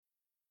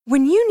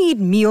When you need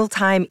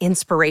mealtime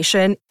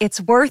inspiration,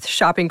 it's worth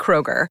shopping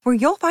Kroger, where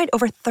you'll find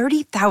over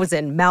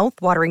 30,000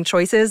 mouth-watering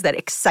choices that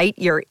excite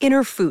your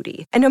inner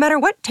foodie. And no matter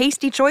what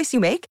tasty choice you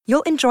make,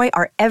 you'll enjoy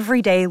our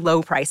everyday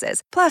low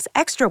prices, plus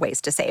extra ways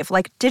to save,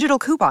 like digital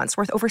coupons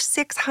worth over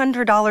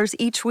 $600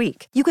 each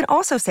week. You can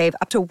also save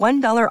up to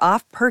 $1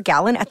 off per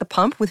gallon at the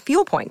pump with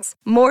fuel points.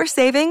 More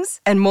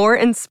savings and more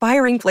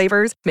inspiring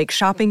flavors make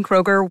shopping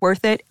Kroger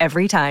worth it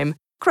every time.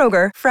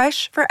 Kroger,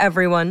 fresh for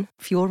everyone.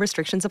 Fuel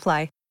restrictions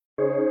apply.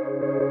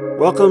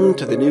 Welcome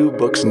to the New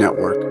Books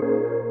Network.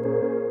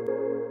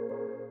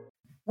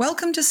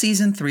 Welcome to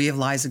Season 3 of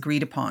Lies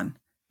Agreed Upon,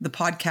 the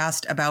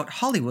podcast about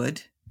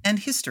Hollywood and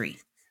history.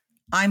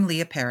 I'm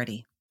Leah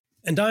Parody.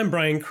 And I'm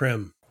Brian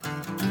Krim.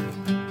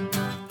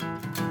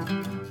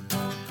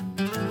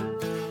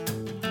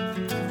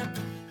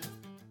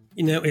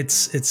 You know,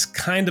 it's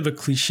kind of a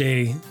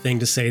cliche thing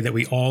to say that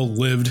we all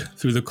lived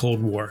through the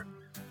Cold War.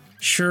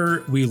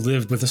 Sure, we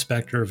lived with the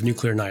specter of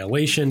nuclear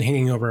annihilation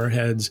hanging over our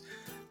heads,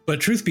 but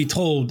truth be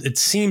told, it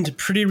seemed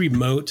pretty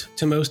remote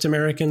to most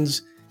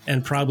Americans,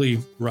 and probably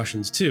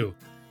Russians too.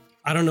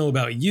 I don't know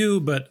about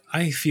you, but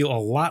I feel a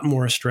lot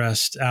more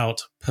stressed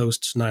out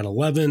post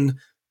 9/11,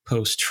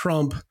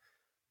 post-Trump,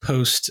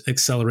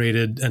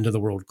 post-accelerated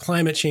end-of-the-world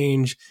climate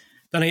change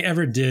than I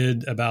ever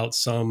did about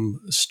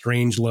some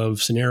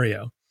Strangelove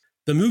scenario.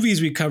 The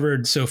movies we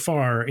covered so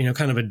far,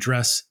 kind of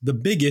address the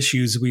big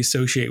issues we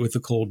associate with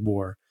the Cold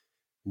War.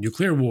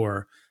 Nuclear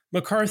war,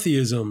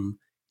 McCarthyism,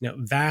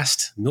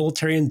 vast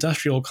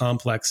military-industrial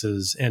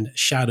complexes, and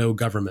shadow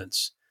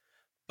governments.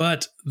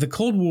 But the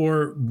Cold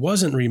War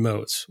wasn't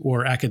remote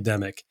or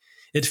academic.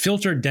 It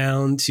filtered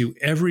down to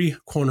every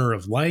corner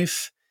of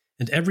life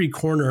and every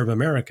corner of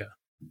America.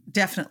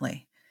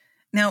 Definitely.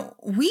 Now,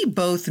 we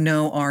both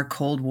know our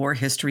Cold War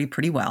history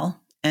pretty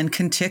well and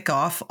can tick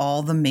off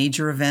all the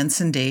major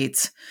events and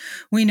dates.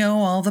 We know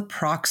all the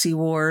proxy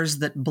wars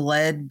that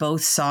bled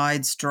both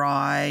sides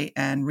dry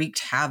and wreaked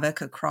havoc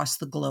across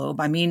the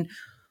globe. I mean,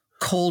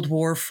 Cold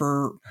War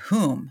for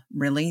whom,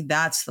 really?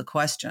 That's the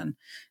question.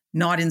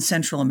 Not in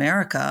Central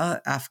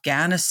America,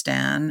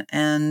 Afghanistan,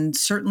 and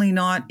certainly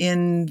not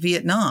in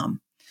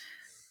Vietnam.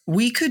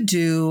 We could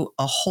do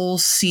a whole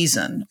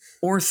season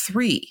or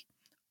 3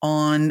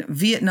 on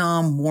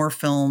Vietnam War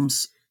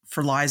films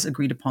for Lies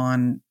Agreed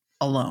Upon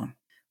alone.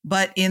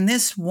 But in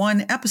this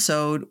one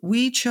episode,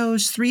 we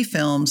chose 3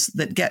 films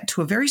that get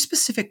to a very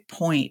specific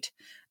point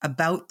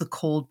about the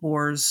Cold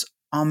War's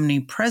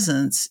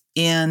omnipresence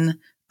in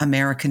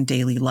American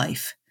daily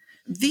life.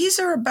 These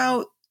are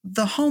about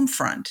the home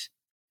front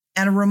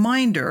and a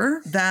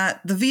reminder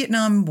that the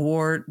Vietnam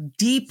War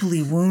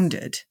deeply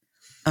wounded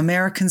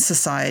American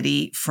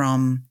society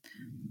from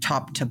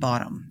top to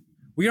bottom.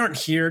 We aren't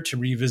here to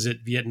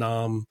revisit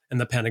Vietnam and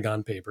the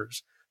Pentagon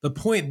Papers. The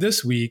point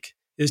this week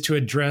is to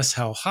address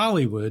how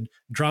Hollywood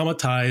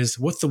dramatized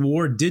what the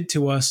war did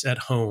to us at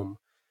home,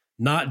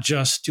 not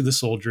just to the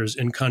soldiers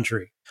in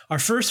country. Our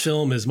first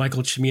film is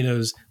Michael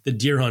Cimino's The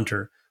Deer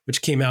Hunter,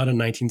 which came out in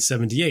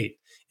 1978.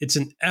 It's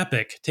an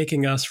epic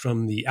taking us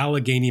from the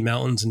Allegheny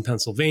Mountains in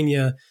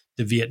Pennsylvania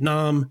to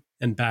Vietnam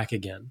and back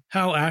again.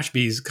 Hal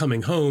Ashby's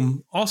Coming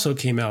Home also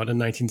came out in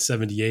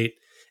 1978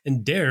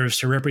 and dares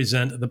to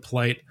represent the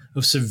plight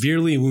of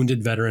severely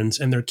wounded veterans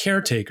and their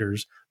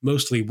caretakers,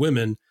 mostly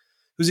women,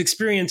 whose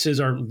experiences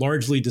are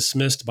largely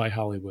dismissed by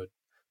Hollywood.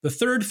 The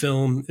third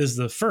film is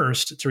the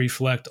first to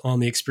reflect on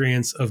the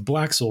experience of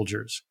Black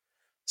soldiers.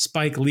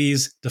 Spike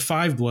Lee's Da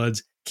 5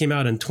 Bloods came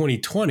out in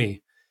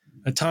 2020,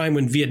 a time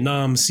when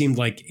Vietnam seemed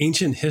like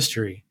ancient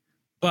history,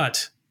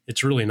 but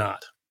it's really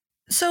not.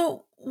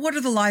 So, what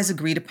are the lies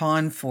agreed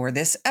upon for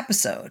this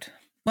episode?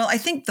 Well, I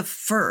think the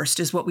first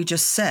is what we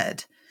just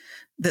said,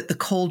 that the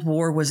Cold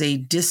War was a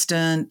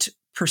distant,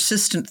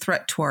 persistent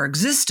threat to our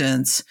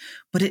existence,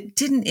 but it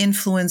didn't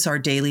influence our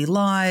daily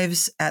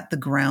lives at the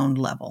ground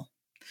level.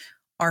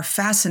 Our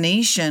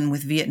fascination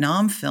with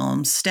Vietnam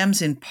films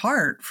stems in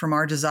part from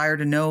our desire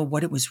to know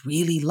what it was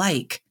really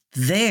like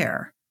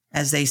there,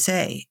 as they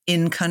say,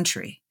 in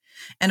country.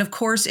 And of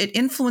course, it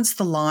influenced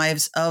the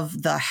lives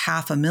of the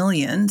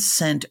 500,000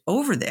 sent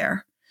over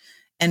there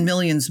and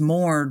millions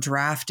more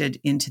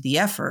drafted into the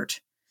effort.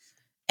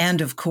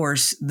 And of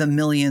course, the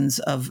millions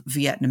of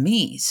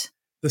Vietnamese.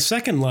 The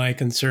second lie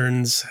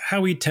concerns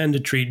how we tend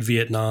to treat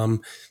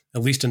Vietnam,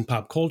 at least in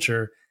pop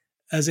culture,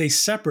 as a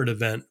separate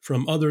event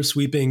from other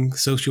sweeping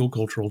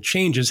sociocultural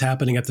changes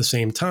happening at the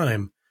same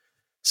time.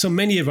 So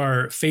many of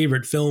our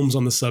favorite films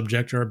on the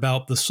subject are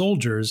about the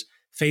soldiers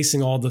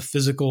facing all the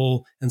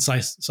physical and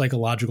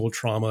psychological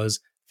traumas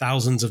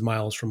thousands of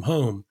miles from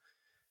home.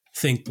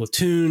 Think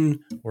Platoon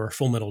or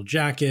Full Metal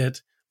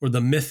Jacket or the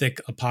mythic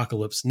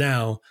Apocalypse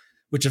Now,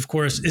 which of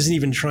course isn't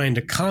even trying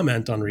to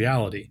comment on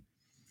reality.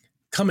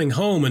 Coming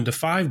Home and Da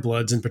 5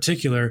 Bloods in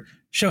particular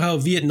show how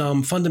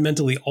Vietnam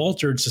fundamentally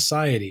altered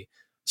society,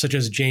 such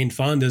as Jane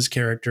Fonda's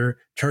character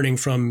turning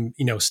from,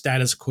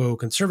 status quo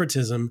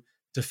conservatism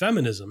to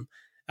feminism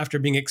after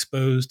being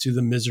exposed to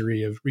the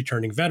misery of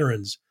returning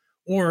veterans,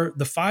 or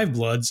the 5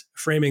 Bloods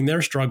framing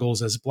their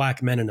struggles as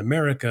Black men in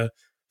America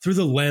through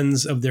the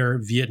lens of their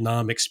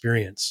Vietnam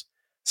experience.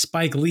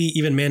 Spike Lee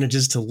even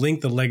manages to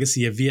link the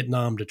legacy of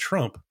Vietnam to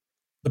Trump.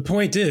 The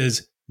point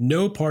is,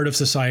 no part of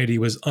society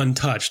was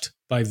untouched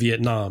by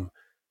Vietnam.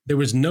 There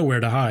was nowhere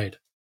to hide.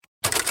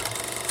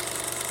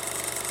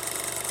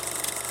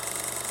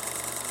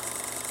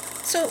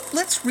 So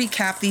let's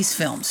recap these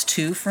films.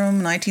 Two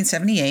from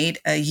 1978,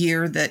 a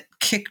year that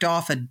kicked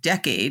off a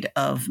decade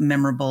of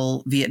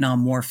memorable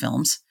Vietnam War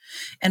films,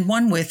 and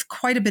one with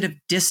quite a bit of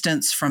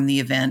distance from the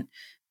event,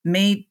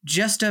 made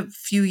just a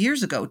few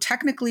years ago,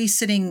 technically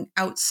sitting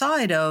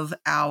outside of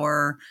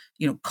our,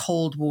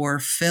 Cold War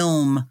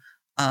film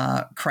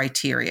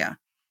criteria.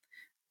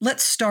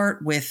 Let's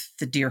start with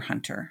The Deer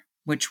Hunter,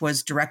 which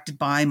was directed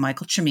by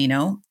Michael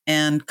Cimino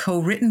and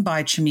co-written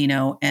by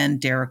Cimino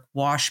and Derek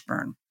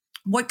Washburn.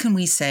 What can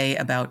we say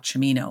about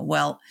Cimino?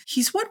 Well,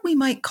 he's what we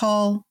might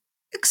call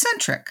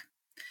eccentric.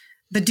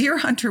 The Deer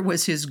Hunter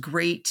was his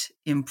great,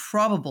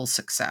 improbable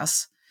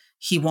success.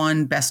 He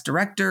won Best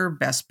Director,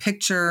 Best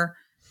Picture,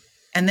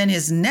 and then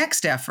his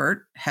next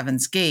effort,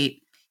 Heaven's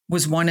Gate,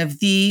 was one of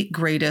the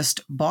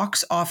greatest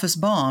box office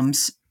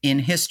bombs in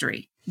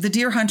history. The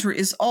Deer Hunter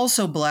is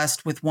also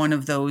blessed with one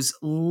of those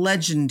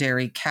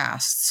legendary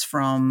casts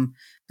from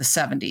the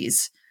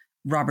 70s.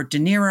 Robert De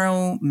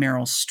Niro,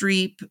 Meryl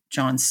Streep,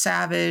 John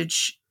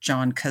Savage,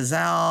 John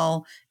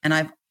Cazale, and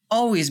I've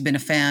always been a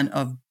fan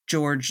of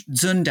George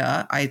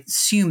Zunda. I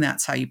assume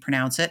that's how you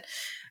pronounce it.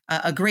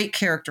 A great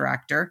character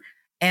actor.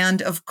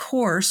 And of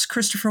course,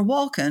 Christopher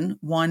Walken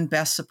won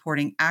Best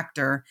Supporting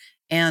Actor.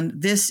 And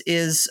this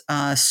is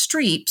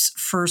Streep's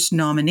first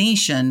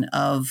nomination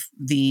of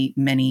the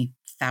many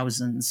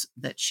thousands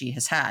that she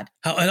has had.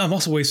 And I'm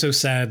also always so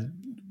sad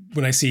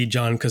when I see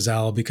John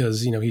Cazale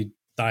because, he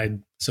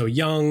died so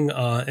young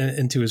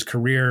into his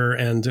career,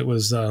 and it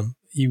was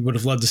you would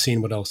have loved to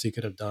seen what else he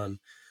could have done.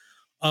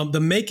 The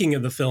making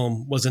of the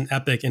film was an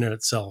epic in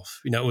itself.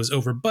 It was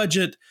over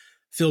budget,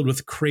 filled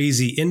with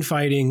crazy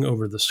infighting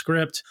over the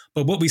script.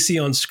 But what we see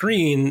on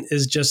screen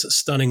is just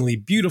stunningly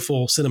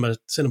beautiful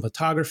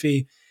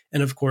cinematography,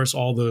 and of course,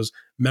 all those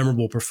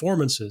memorable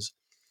performances.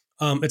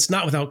 It's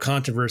not without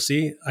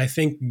controversy. I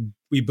think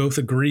we both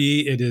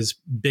agree it is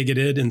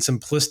bigoted and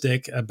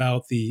simplistic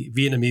about the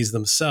Vietnamese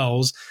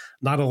themselves.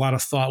 Not a lot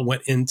of thought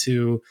went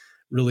into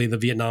really the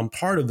Vietnam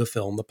part of the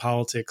film, the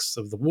politics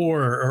of the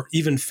war, or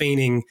even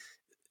feigning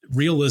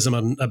realism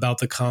about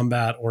the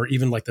combat, or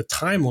even like the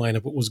timeline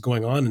of what was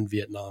going on in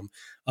Vietnam.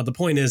 The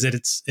point is that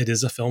it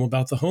is a film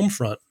about the home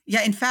front.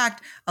 Yeah, in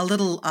fact, a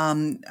little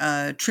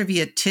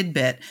trivia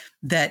tidbit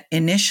that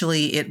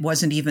initially it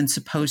wasn't even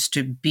supposed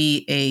to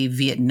be a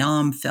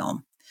Vietnam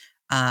film.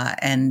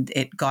 And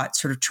it got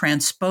sort of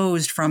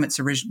transposed from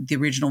the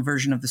original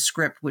version of the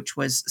script, which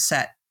was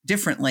set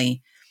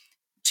differently,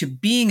 to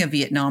being a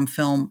Vietnam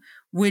film,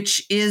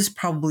 which is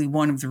probably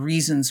one of the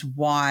reasons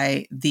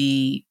why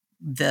the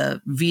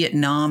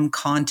Vietnam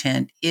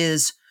content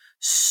is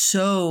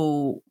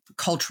so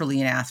culturally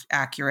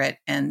inaccurate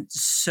and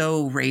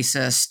so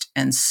racist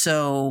and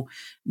so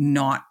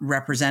not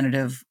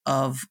representative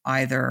of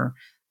either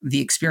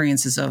the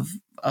experiences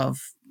of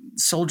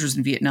soldiers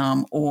in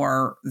Vietnam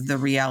or the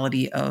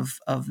reality of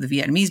the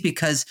Vietnamese,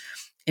 because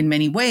in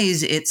many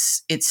ways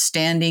it's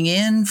standing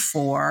in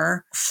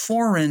for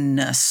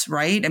foreignness,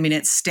 right? I mean,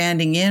 it's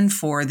standing in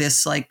for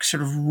this like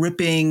sort of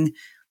ripping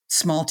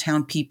small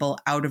town people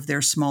out of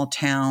their small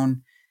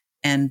town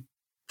and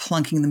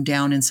plunking them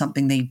down in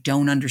something they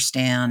don't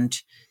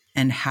understand.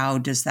 And how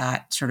does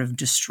that sort of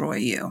destroy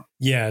you?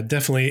 Yeah,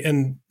 definitely.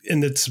 And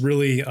it's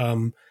really,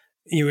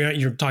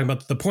 you're talking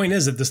about, the point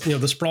is that this,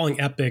 the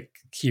sprawling epic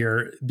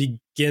here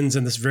begins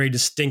in this very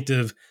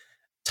distinctive,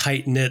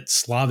 tight-knit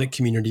Slavic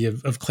community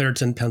of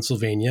Clairton,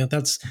 Pennsylvania.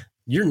 That's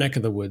your neck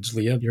of the woods,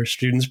 Leah. Your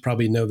students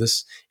probably know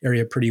this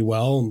area pretty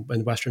well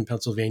in Western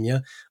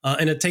Pennsylvania.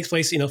 And it takes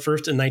place,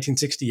 first in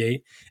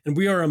 1968. And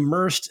we are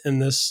immersed in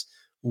this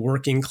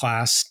working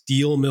class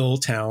steel mill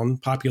town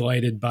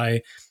populated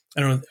by,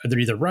 I don't know, they're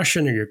either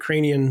Russian or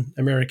Ukrainian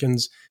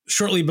Americans,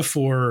 shortly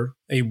before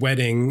a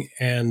wedding.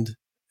 And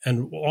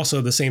also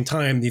at the same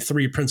time, the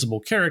three principal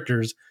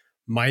characters,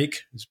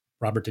 Mike, who's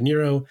Robert De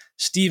Niro,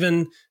 Stephen,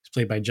 who's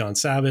played by John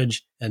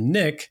Savage, and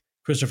Nick,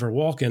 Christopher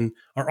Walken,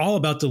 are all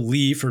about to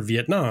leave for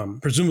Vietnam.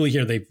 Presumably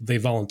here they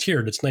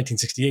volunteered. It's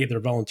 1968. They're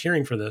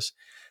volunteering for this.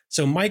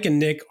 So Mike and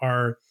Nick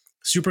are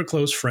super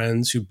close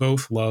friends who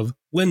both love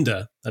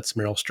Linda, that's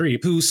Meryl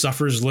Streep, who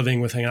suffers living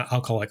with an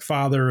alcoholic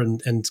father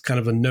and kind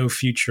of a no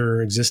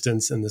future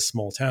existence in this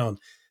small town.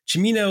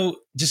 Cimino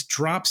just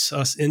drops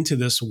us into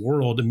this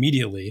world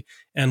immediately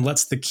and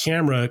lets the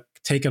camera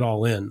take it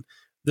all in.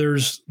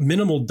 There's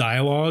minimal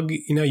dialogue.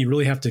 You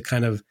really have to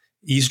kind of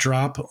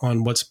eavesdrop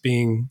on what's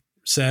being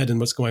said and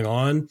what's going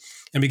on.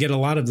 And we get a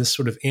lot of this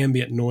sort of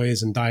ambient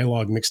noise and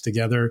dialogue mixed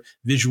together,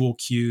 visual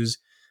cues.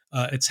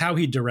 It's how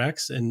he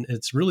directs, and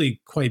it's really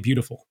quite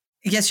beautiful.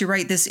 Yes, you're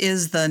right. This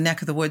is the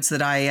neck of the woods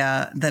that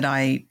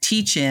I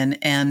teach in,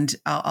 and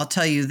I'll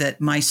tell you that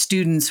my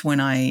students, when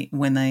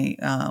they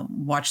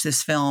watch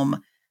this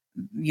film,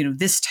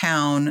 this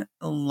town,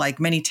 like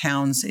many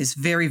towns, is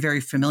very,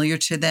 very familiar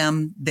to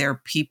them. Their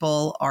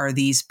people are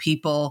these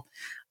people.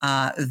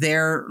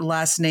 Their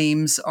last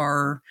names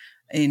are,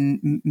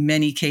 in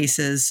many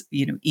cases,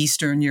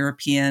 Eastern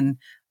European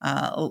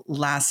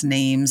last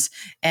names,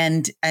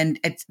 and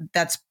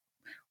that's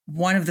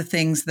one of the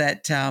things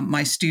that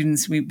my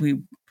students,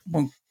 we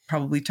won't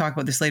probably talk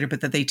about this later,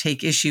 but that they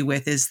take issue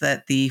with is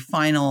that the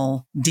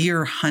final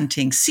deer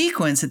hunting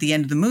sequence at the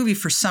end of the movie,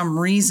 for some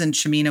reason,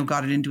 Cimino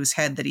got it into his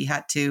head that he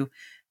had to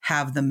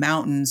have the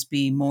mountains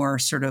be more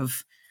sort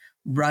of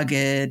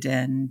rugged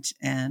and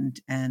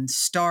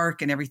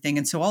stark and everything.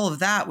 And so all of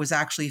that was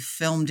actually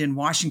filmed in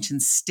Washington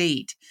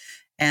State.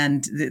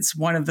 And it's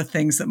one of the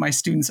things that my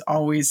students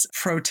always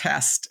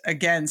protest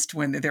against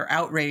when they're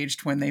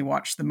outraged when they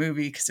watch the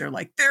movie, because they're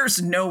like,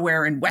 there's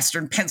nowhere in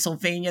Western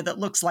Pennsylvania that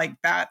looks like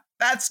that.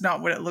 That's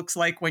not what it looks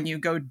like when you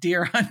go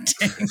deer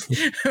hunting,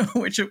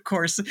 which of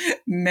course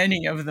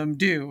many of them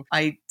do.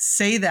 I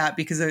say that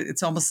because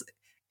it's almost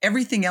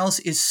everything else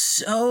is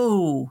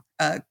so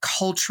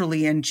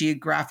culturally and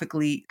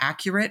geographically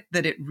accurate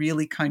that it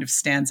really kind of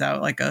stands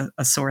out like a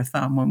sore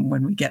thumb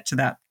when we get to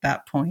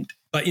that point.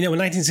 But, in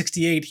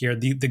 1968 here,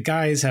 the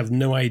guys have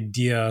no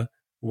idea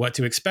what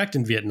to expect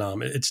in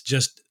Vietnam. It's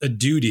just a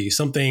duty,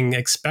 something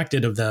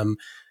expected of them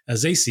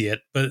as they see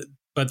it.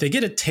 But they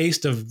get a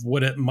taste of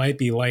what it might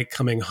be like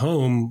coming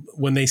home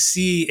when they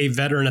see a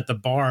veteran at the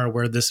bar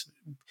where this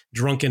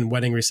drunken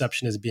wedding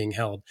reception is being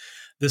held.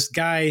 This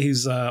guy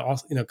who's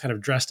also, kind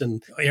of dressed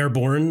in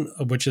airborne,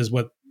 which is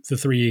what the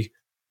three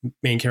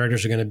main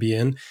characters are going to be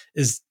in,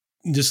 is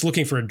just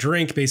looking for a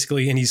drink,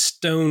 basically, and he's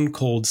stone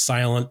cold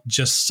silent,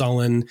 just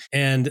sullen.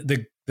 And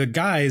the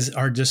guys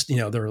are just,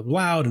 they're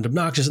loud and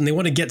obnoxious, and they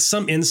want to get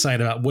some insight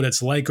about what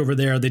it's like over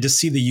there. They just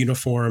see the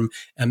uniform,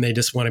 and they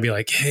just want to be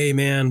like, hey,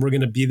 man, we're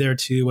going to be there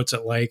too. What's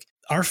it like?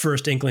 Our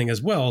first inkling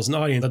as well as an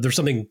audience that there's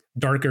something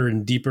darker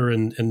and deeper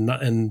and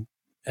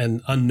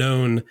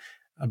unknown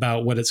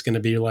about what it's going to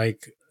be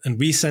like. And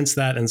we sense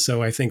that. And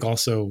so I think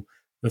also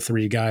the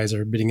three guys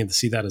are beginning to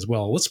see that as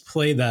well. Let's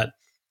play that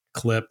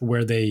clip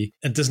where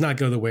it does not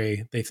go the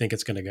way they think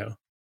it's going to go.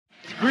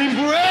 Green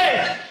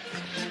Beret!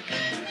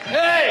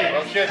 Hey!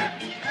 Okay.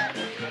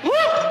 Woo!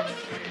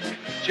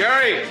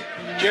 Jerry,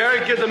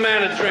 give the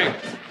man a drink.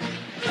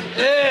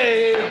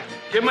 Hey!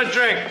 Give him a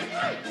drink.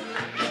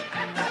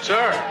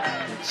 Sir.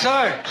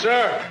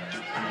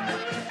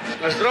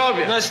 Na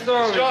zdrowie.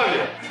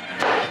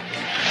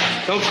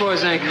 Don't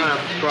cause any kind of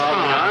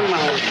problem. I'm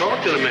going to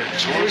talk to the man.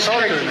 What's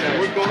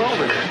going on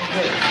there?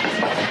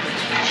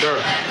 Sir,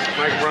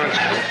 Mike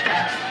Bronson.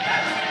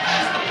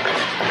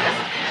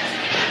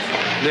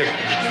 Nick.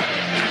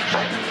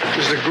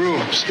 This is the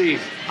groom,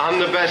 Steve. I'm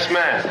the best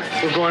man.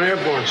 We're going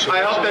airborne, sir.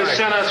 I hope they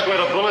sent us where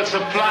the bullets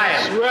are flying.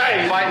 That's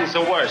right. Fighting's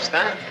the worst,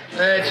 huh?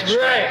 That's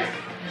right.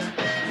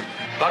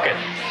 Bucket.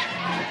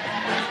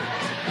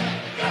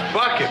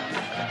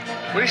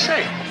 What do you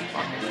say?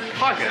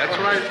 Bucket, that's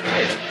right.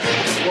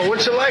 Well,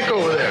 what's it like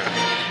over there?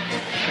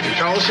 Can you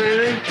tell us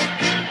anything?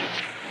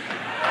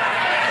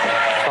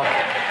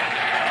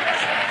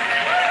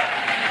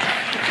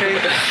 Okay.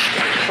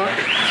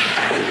 Bucket.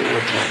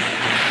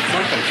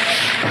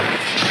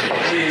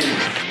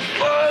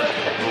 What?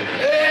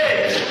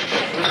 Hey!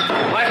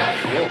 What?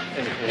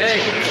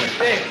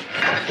 Hey!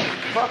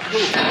 Fuck who?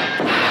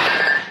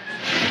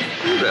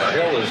 Who the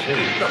hell is he?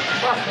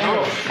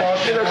 Oh, fuck.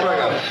 He looks like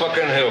a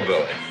fucking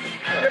hillbilly.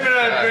 Give me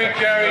another drink,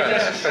 Jerry,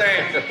 just the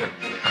same.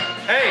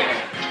 Hey,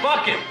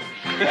 fuck it.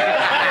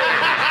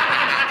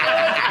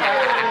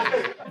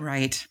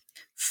 Right.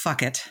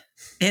 Fuck it.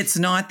 It's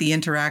not the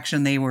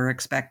interaction they were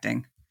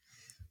expecting.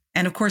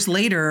 And of course,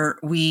 later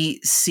we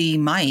see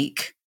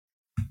Mike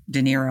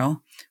De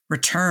Niro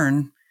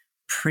return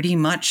pretty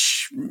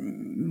much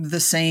the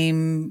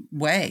same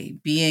way,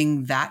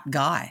 being that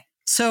guy.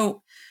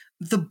 So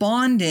the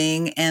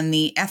bonding and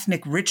the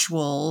ethnic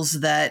rituals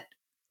that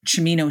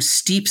Cimino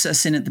steeps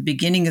us in at the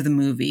beginning of the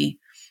movie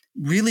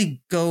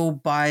really go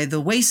by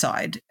the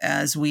wayside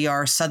as we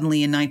are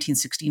suddenly in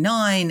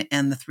 1969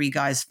 and the three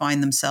guys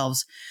find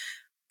themselves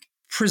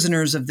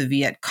prisoners of the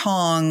Viet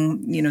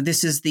Cong.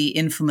 This is the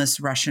infamous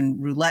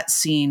Russian roulette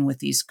scene with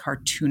these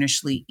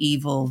cartoonishly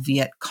evil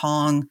Viet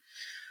Cong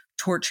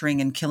torturing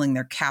and killing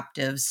their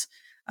captives.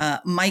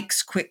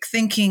 Mike's quick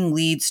thinking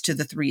leads to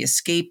the three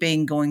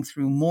escaping, going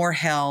through more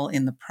hell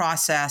in the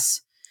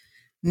process.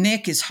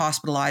 Nick is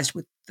hospitalized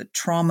with the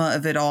trauma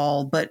of it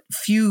all, but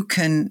few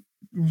can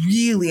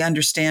really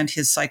understand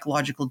his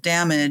psychological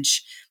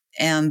damage,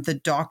 and the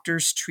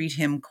doctors treat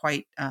him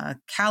quite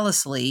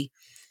callously,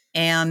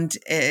 and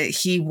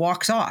he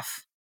walks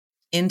off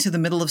into the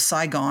middle of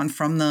Saigon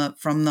from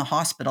the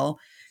hospital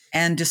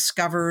and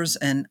discovers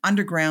an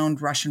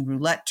underground Russian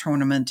roulette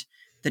tournament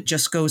that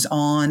just goes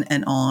on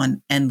and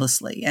on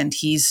endlessly, and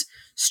he's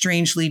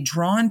strangely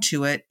drawn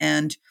to it,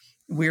 and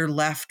we're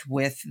left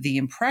with the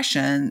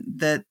impression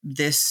that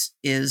this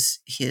is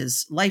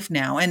his life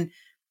now. And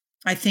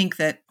I think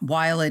that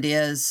while it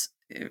is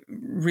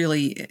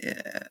really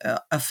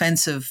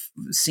offensive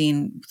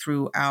seen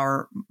through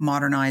our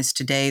modern eyes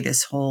today,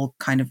 this whole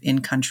kind of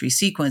in-country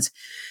sequence.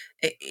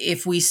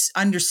 If we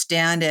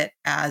understand it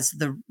as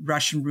the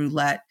Russian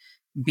roulette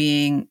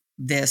being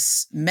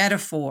this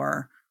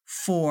metaphor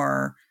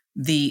for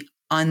the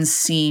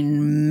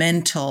unseen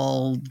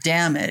mental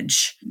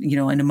damage,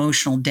 and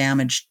emotional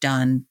damage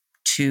done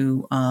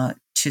to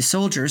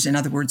soldiers, in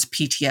other words,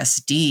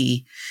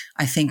 PTSD,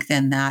 I think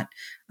then that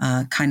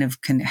kind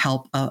of can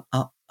help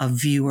a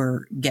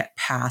viewer get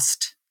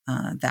past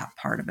that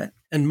part of it.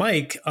 And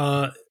Mike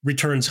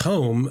returns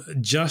home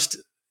just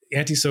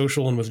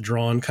antisocial and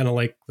withdrawn, kind of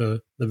like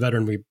the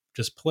veteran we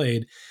just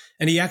played.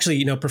 And he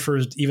actually,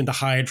 prefers even to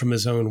hide from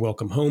his own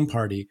welcome home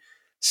party.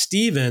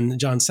 Stephen,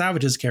 John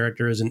Savage's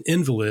character, is an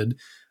invalid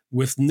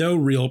with no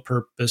real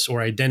purpose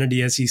or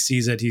identity as he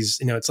sees it. He's,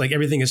 it's like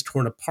everything is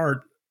torn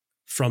apart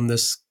from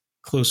this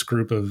close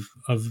group of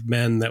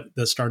men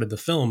that started the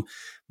film.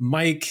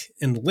 Mike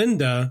and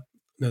Linda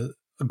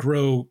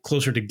grow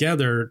closer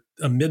together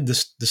amid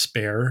this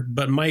despair,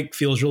 but Mike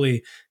feels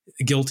really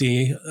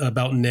guilty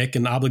about Nick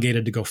and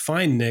obligated to go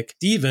find Nick.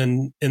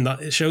 Stephen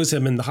shows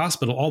him in the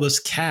hospital all this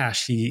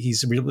cash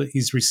he's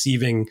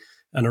receiving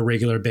on a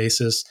regular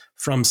basis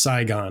from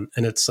Saigon,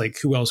 and it's like,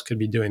 who else could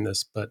be doing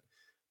this but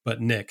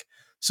Nick?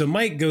 So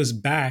Mike goes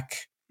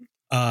back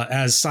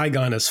as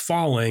Saigon is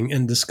falling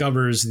and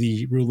discovers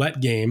the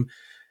roulette game,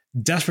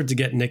 desperate to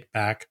get Nick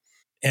back.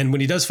 And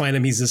when he does find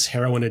him, he's this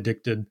heroin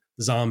addicted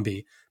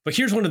zombie. But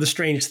here's one of the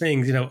strange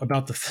things,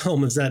 about the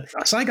film is that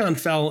Saigon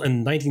fell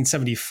in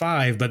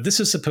 1975, but this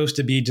is supposed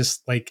to be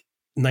just like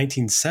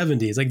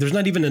 1970s. Like there's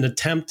not even an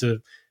attempt to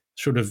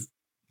sort of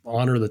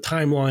honor the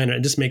timeline. It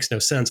just makes no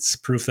sense. It's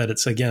proof that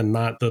it's, again,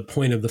 not the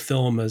point of the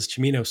film as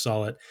Cimino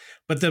saw it.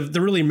 But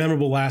the really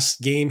memorable last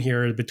game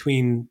here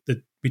between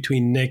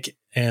Nick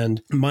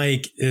and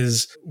Mike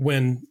is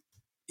when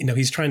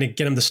he's trying to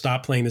get him to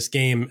stop playing this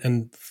game,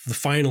 and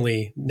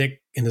finally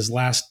Nick, in his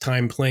last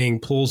time playing,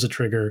 pulls the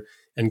trigger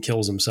and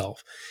kills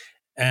himself.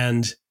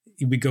 And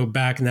we go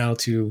back now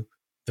to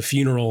the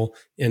funeral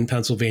in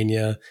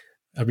Pennsylvania,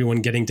 everyone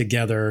getting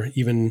together,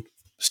 even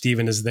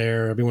Stephen is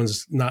there.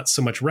 Everyone's not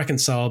so much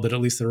reconciled, but at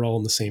least they're all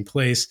in the same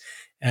place.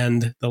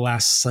 And the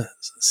last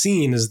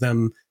scene is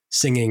them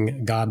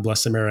singing God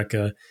Bless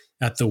America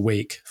at the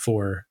wake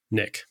for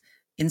Nick.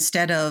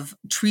 Instead of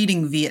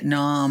treating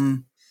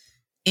Vietnam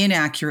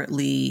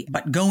inaccurately,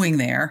 but going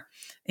there,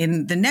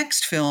 in the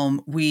next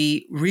film,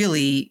 we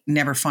really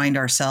never find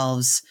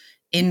ourselves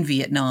in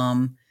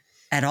Vietnam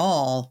at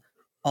all,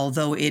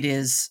 although it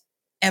is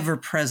ever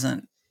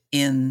present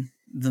in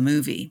the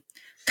movie.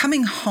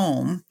 Coming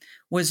Home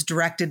was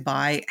directed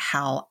by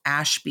Hal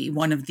Ashby,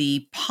 one of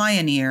the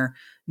pioneer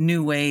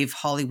New Wave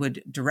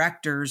Hollywood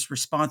directors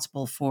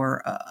responsible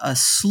for a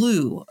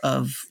slew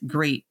of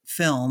great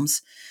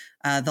films.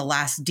 The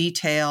Last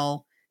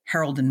Detail,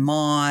 Harold and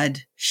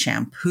Maude,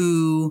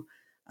 Shampoo,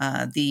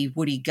 the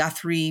Woody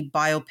Guthrie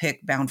biopic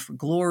Bound for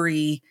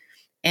Glory,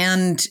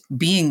 and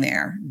Being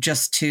There,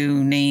 just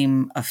to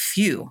name a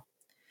few.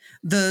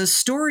 The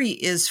story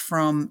is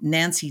from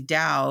Nancy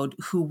Dowd,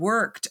 who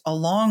worked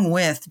along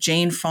with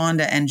Jane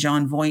Fonda and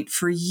Jon Voight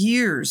for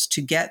years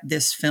to get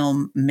this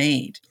film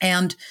made.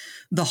 And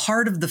the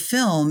heart of the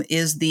film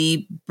is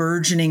the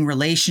burgeoning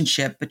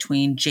relationship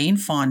between Jane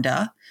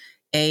Fonda,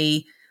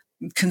 a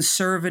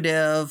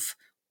conservative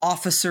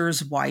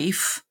officer's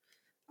wife,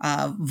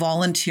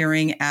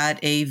 volunteering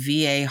at a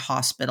VA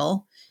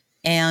hospital,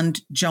 and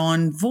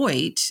Jon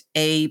Voight,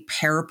 a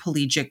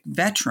paraplegic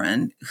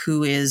veteran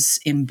who is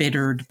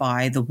embittered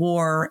by the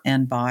war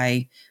and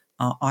by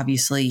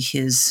obviously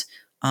his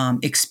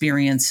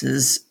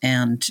experiences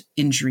and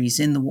injuries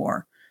in the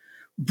war.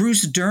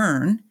 Bruce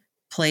Dern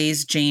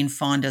plays Jane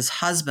Fonda's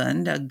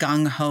husband, a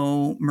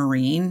gung-ho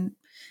Marine,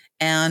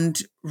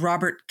 and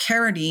Robert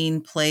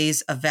Carradine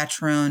plays a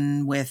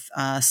veteran with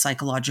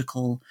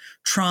psychological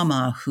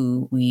trauma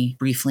who we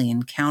briefly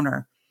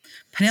encounter.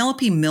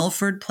 Penelope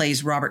Milford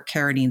plays Robert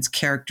Carradine's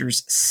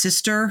character's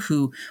sister,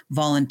 who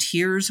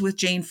volunteers with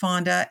Jane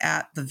Fonda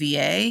at the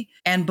VA.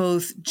 And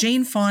both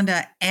Jane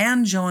Fonda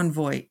and Jon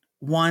Voight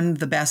won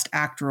the Best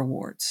Actor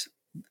awards,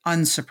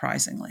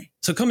 unsurprisingly.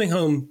 So Coming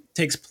Home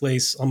takes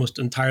place almost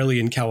entirely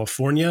in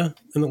California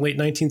in the late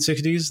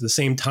 1960s, the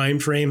same time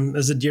frame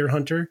as The Deer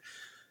Hunter.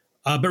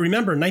 But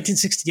remember,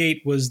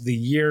 1968 was the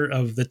year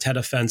of the Tet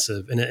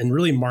Offensive, and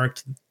really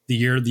marked the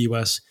year the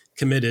U.S.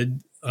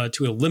 committed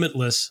to a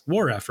limitless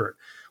war effort.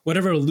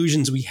 Whatever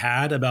illusions we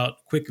had about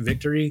quick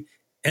victory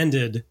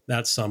ended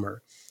that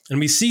summer. And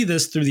we see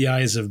this through the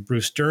eyes of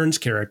Bruce Dern's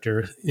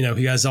character.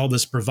 He has all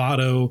this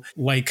bravado,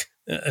 like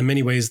in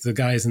many ways the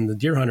guys in The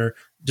Deer Hunter,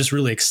 just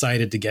really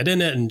excited to get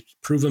in it and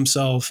prove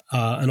himself,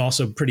 and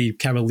also pretty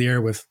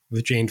cavalier with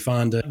Jane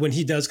Fonda. When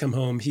he does come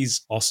home,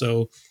 he's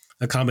also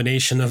a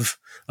combination of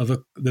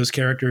those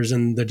characters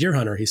in The Deer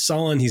Hunter. He's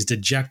sullen, he's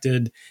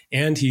dejected,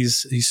 and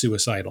he's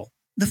suicidal.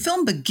 The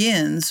film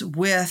begins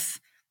with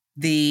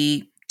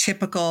the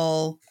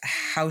typical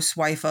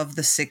housewife of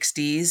the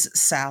 60s,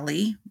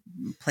 Sally,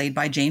 played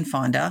by Jane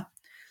Fonda,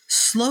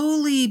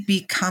 slowly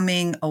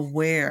becoming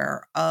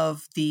aware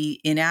of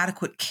the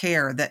inadequate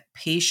care that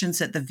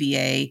patients at the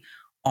VA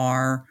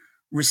are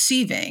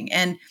receiving.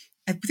 And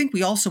I think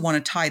we also want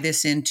to tie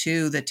this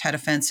into the Tet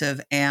Offensive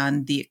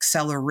and the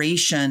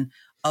acceleration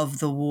of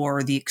the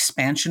war, the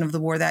expansion of the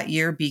war that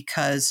year,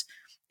 because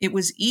it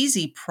was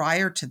easy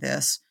prior to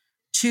this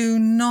to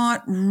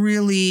not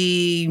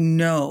really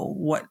know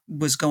what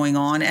was going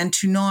on and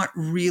to not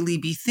really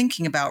be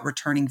thinking about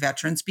returning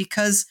veterans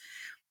because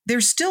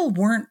there still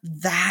weren't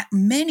that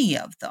many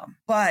of them.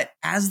 But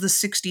as the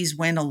 60s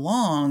went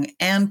along,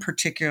 and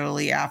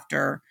particularly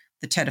after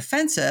the Tet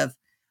Offensive,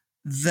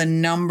 the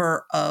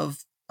number of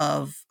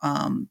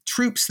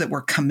troops that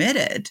were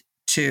committed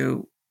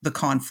to the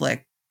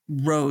conflict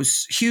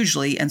rose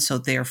hugely. And so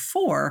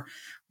therefore,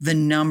 the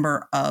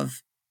number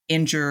of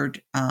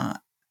injured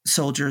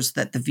soldiers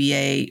that the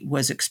VA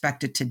was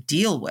expected to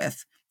deal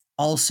with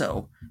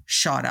also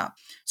shot up.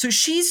 So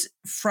she's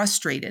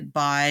frustrated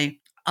by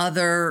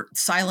other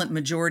silent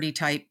majority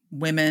type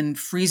women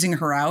freezing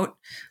her out.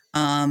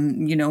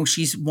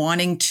 She's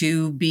wanting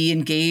to be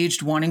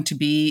engaged, wanting to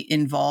be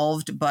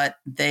involved, but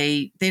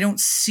they don't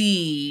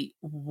see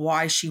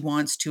why she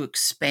wants to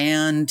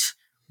expand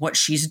what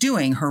she's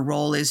doing. Her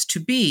role is to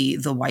be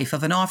the wife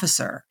of an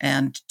officer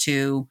and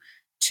to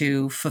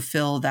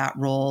fulfill that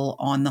role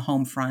on the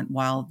home front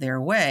while they're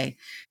away.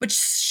 But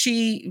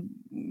she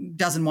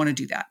doesn't want to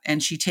do that.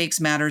 And she takes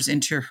matters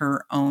into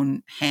her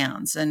own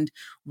hands. And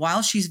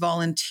while she's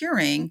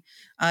volunteering,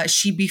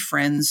 she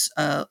befriends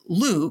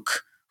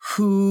Luke,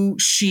 who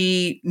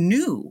she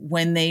knew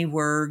when they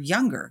were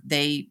younger.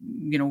 They,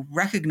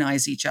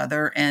 recognize each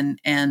other.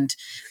 And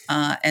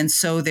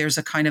so there's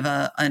a kind of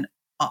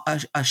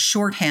a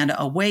shorthand,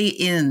 a way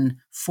in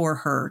for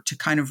her to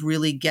kind of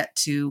really get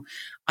to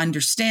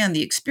understand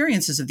the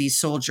experiences of these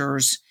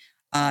soldiers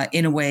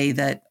in a way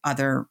that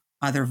other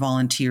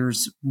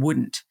volunteers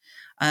wouldn't.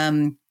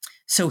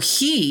 So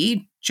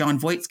John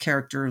Voight's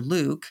character,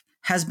 Luke,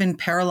 has been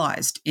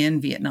paralyzed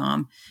in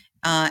Vietnam.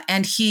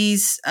 And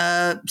he's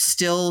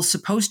still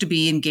supposed to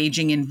be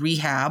engaging in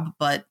rehab,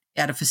 but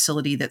at a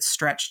facility that's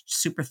stretched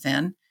super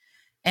thin.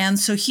 And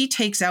so he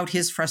takes out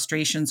his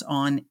frustrations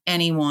on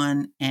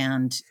anyone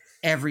and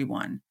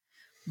everyone.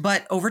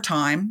 But over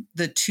time,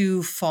 the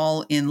two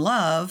fall in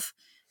love,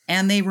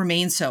 and they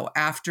remain so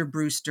after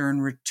Bruce Dern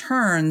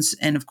returns.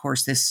 And of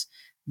course,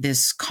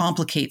 this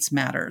complicates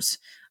matters.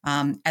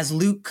 As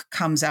Luke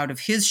comes out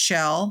of his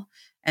shell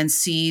and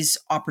sees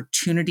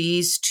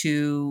opportunities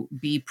to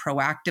be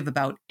proactive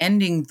about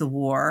ending the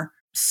war,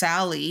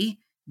 Sally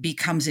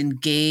becomes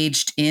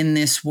engaged in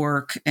this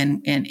work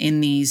and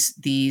in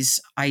these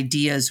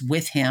ideas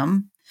with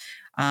him.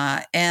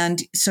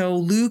 And so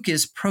Luke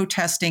is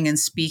protesting and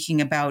speaking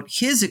about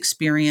his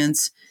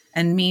experience.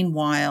 And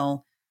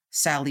meanwhile,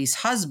 Sally's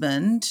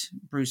husband,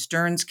 Bruce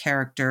Dern's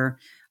character,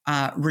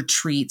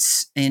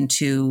 retreats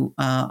into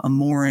a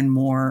more and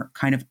more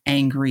kind of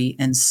angry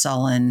and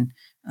sullen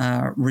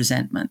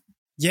resentment.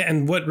 Yeah,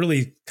 and what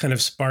really kind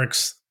of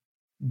sparks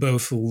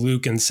both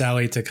Luke and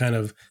Sally to kind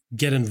of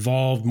get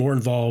more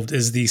involved,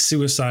 is the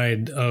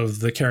suicide of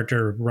the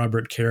character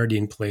Robert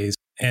Carradine plays.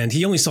 And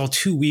he only saw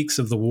 2 weeks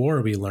of the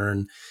war, we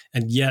learn,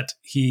 and yet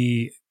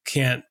he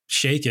can't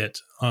shake it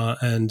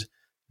and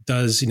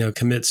does,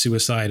 commit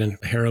suicide in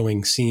a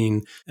harrowing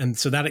scene. And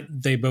so that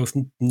they both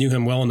knew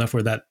him well enough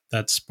where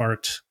that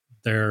sparked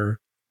their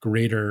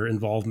greater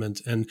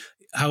involvement. And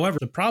however,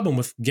 the problem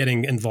with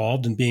getting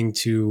involved and being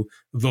too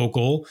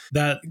vocal,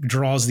 that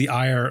draws the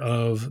ire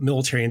of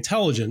military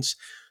intelligence,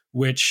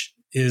 which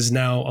is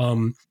now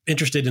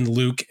interested in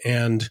Luke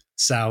and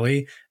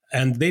Sally.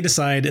 And they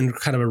decide, in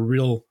kind of a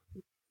real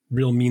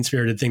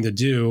mean-spirited thing to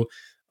do,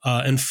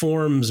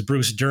 informs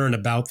Bruce Dern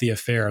about the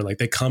affair. Like,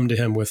 they come to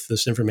him with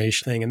this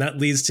information thing. And that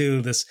leads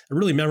to this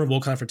really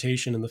memorable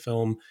confrontation in the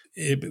film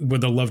where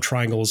the love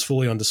triangle is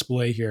fully on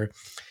display here.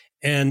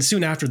 And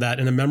soon after that,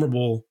 in a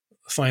memorable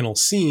final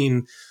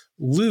scene,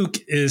 Luke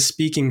is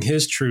speaking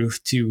his truth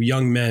to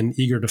young men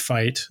eager to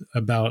fight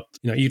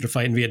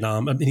in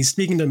Vietnam. And he's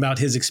speaking to them about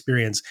his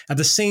experience. At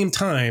the same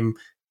time,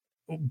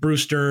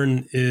 Bruce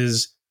Dern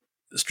is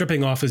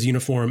stripping off his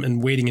uniform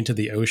and wading into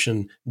the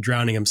ocean,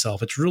 drowning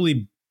himself. It's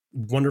really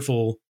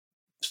wonderful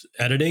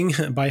editing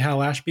by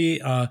Hal Ashby.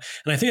 And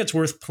I think it's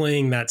worth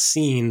playing that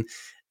scene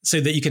so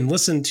that you can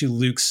listen to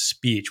Luke's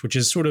speech, which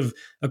is sort of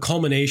a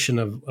culmination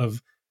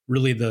of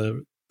really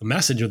the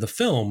message of the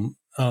film.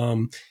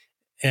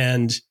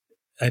 And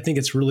I think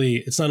it's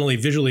not only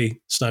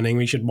visually stunning,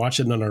 we should watch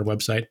it on our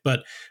website,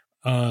 but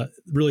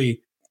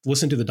really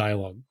listen to the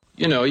dialogue.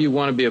 You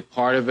want to be a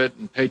part of it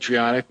and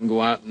patriotic and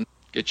go out and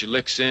get your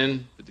licks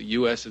in with the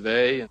US of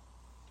A.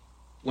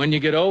 When you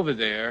get over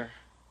there,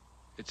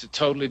 it's a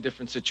totally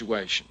different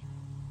situation.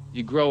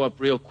 You grow up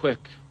real quick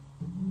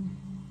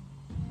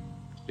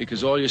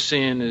because all you're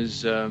seeing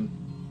is a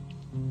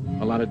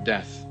lot of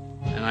death.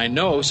 And I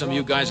know some of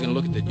you guys are going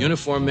to look at that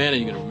uniform man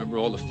and you're going to remember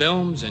all the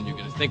films and you're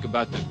going to think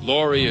about the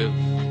glory of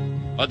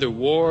other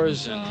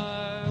wars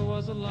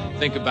and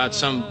think about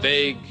some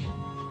vague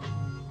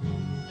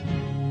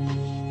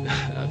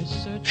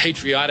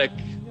patriotic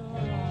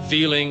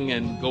feeling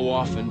and go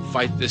off and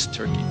fight this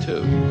turkey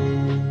too.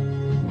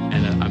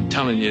 And I'm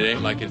telling you, it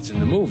ain't like it's in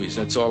the movies.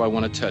 That's all I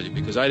want to tell you,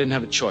 because I didn't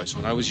have a choice.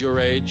 When I was your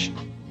age,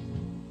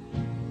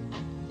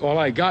 all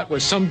I got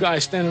was some guy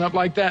standing up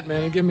like that,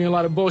 man, and giving me a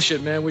lot of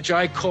bullshit, man, which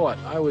I caught.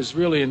 I was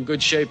really in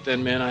good shape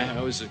then, man.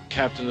 I was a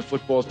captain of the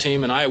football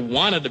team, and I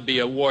wanted to be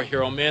a war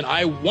hero, man.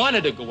 I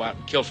wanted to go out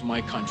and kill for my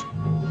country.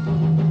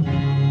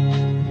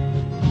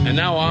 And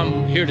now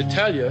I'm here to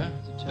tell you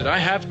that I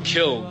have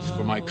killed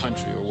for my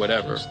country or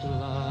whatever.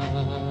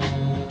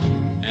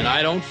 And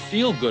I don't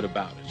feel good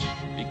about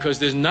it, because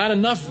there's not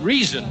enough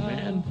reason,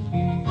 man,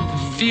 to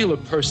feel a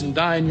person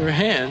die in your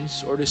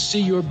hands or to see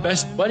your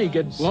best buddy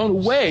get blown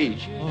away.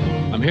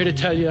 I'm here to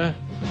tell you,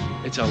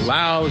 it's a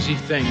lousy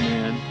thing,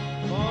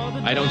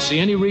 man. I don't see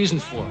any reason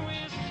for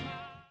it.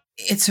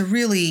 It's a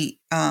really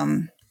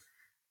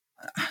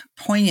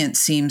poignant,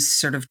 seems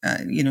sort of,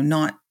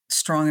 not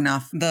strong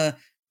enough. The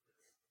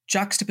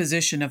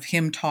juxtaposition of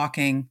him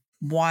talking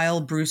while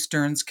Bruce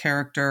Dern's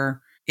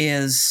character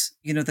is,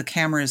 the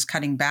camera is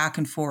cutting back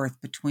and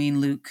forth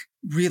between Luke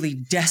really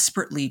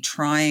desperately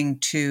trying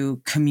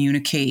to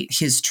communicate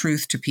his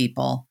truth to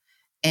people,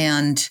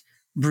 and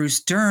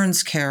Bruce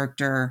Dern's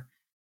character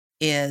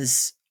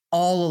is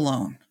all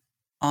alone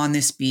on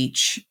this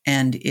beach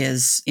and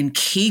is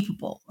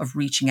incapable of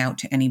reaching out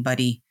to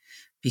anybody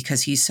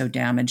because he's so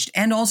damaged.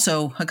 And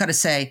also, I got to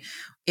say,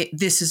 is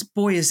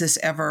this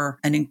ever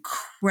an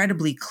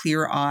incredibly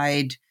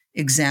clear-eyed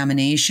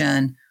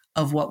examination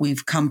of what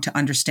we've come to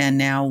understand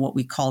now, what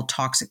we call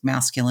toxic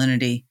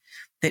masculinity,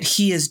 that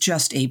he is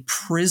just a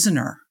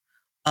prisoner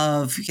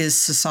of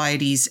his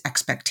society's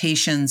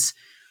expectations,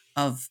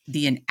 of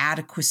the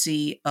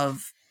inadequacy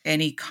of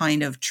any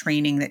kind of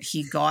training that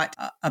he got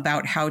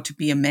about how to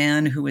be a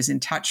man who was in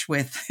touch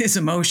with his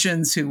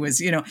emotions, who was,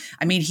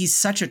 he's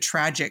such a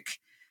tragic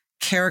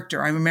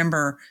character. I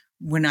remember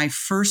when I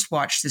first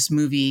watched this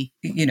movie,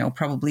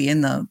 probably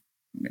in the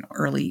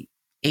early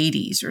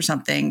 80s or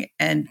something,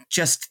 and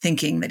just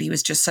thinking that he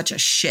was just such a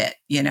shit,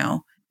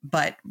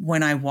 But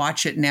when I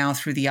watch it now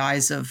through the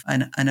eyes of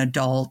an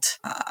adult,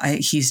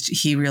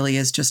 he really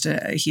is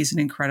he's an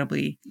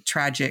incredibly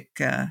tragic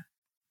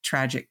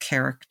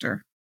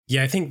character.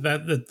 Yeah, I think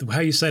that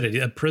how you said it,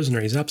 a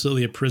prisoner. He's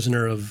absolutely a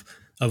prisoner of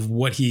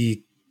what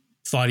he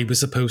thought he was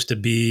supposed to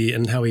be,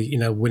 and how he,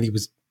 when he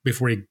was,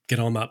 before he get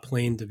on that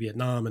plane to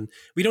Vietnam. And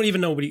we don't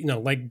even know what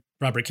like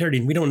Robert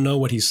Carradine, we don't know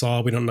what he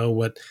saw. We don't know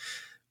what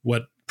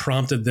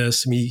prompted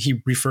this. I mean,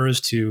 he refers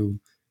to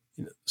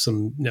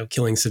some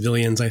killing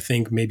civilians, I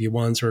think maybe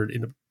once, or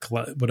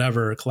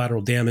whatever,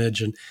 collateral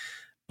damage,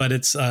 but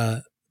it's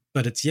and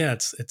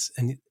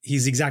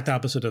he's the exact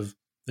opposite of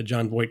the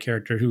Jon Voight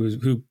character,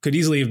 who could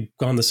easily have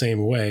gone the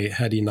same way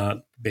had he not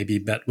maybe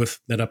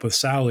met up with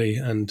Sally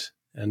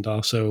and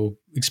also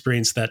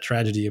experienced that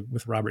tragedy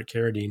with Robert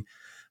Carradine.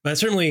 But it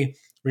certainly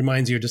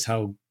reminds you just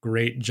how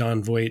great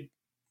Jon Voight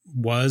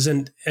was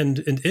and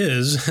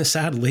is,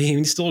 sadly.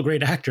 He's still a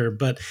great actor,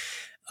 but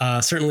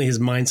certainly his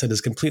mindset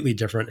is completely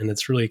different, and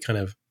it's really kind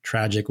of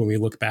tragic when we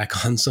look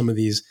back on some of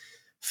these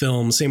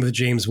films. Same with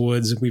James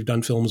Woods. We've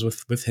done films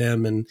with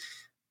him, and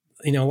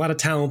a lot of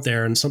talent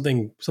there, and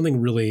something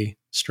really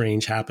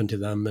strange happened to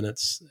them. And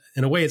it's,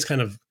 in a way, it's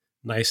kind of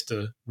nice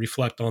to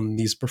reflect on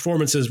these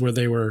performances where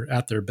they were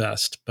at their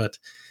best. But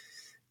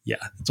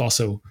yeah, it's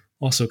also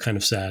kind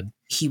of sad.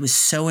 He was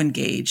so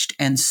engaged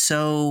and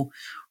so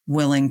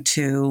willing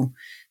to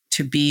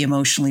be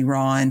emotionally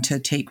raw and to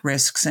take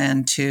risks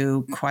and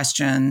to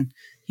question,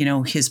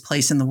 his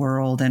place in the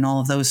world and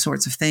all of those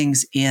sorts of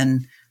things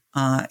in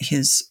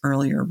his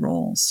earlier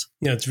roles.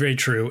 Yeah, it's very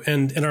true.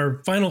 And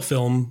our final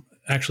film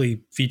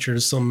actually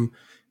features some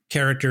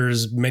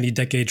characters many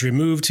decades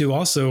removed who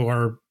also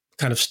are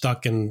kind of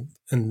stuck and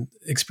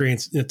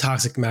experience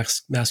toxic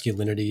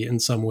masculinity in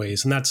some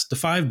ways. And that's The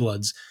Five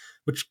Bloods,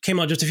 which came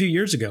out just a few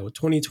years ago,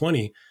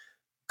 2020,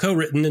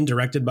 co-written and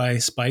directed by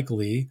Spike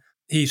Lee.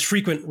 His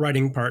frequent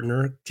writing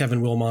partner,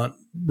 Kevin Wilmot,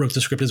 wrote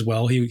the script as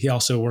well. He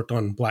also worked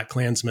on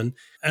BlacKkKlansman.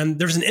 And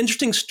there's an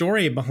interesting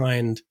story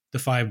behind The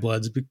Five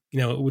Bloods,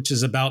 which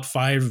is about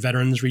 5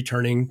 veterans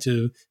returning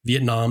to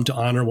Vietnam to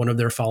honor one of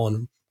their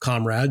fallen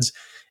comrades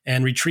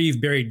and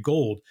retrieve buried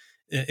gold.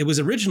 It was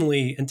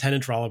originally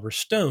intended for Oliver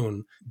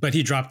Stone, but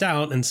he dropped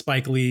out, and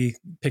Spike Lee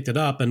picked it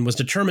up and was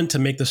determined to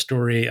make the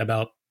story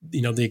about,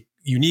 the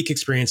unique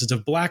experiences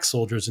of Black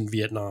soldiers in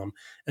Vietnam.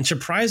 And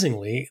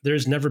surprisingly,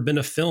 there's never been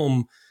a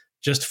film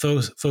just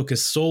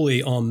focused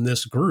solely on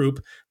this group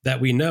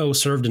that we know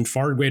served in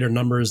far greater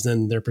numbers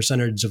than their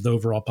percentage of the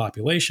overall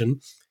population. And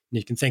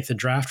you can thank the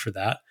draft for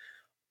that.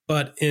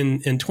 But in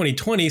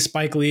 2020,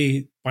 Spike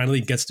Lee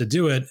finally gets to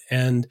do it,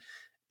 and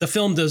the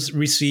film does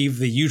receive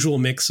the usual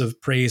mix of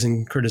praise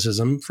and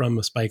criticism from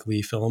a Spike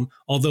Lee film,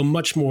 although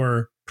much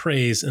more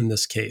praise in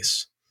this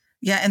case.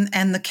 Yeah,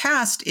 and the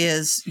cast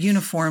is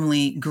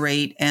uniformly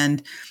great,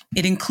 and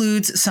it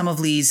includes some of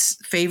Lee's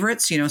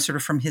favorites, sort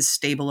of from his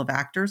stable of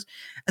actors,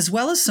 as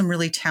well as some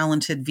really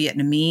talented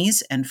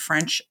Vietnamese and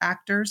French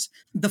actors.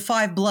 The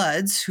Five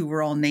Bloods, who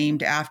were all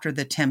named after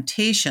the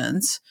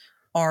Temptations,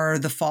 are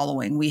the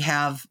following. We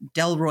have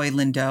Delroy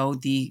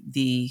Lindo,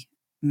 the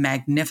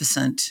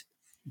magnificent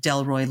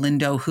Delroy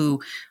Lindo,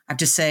 who I have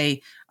to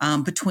say,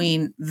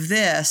 between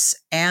this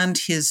and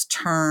his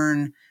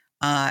turn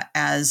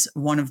as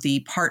one of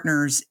the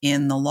partners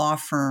in the law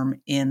firm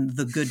in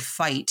The Good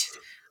Fight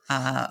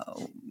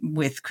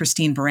with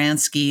Christine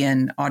Baranski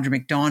and Audra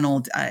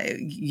McDonald,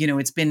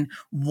 it's been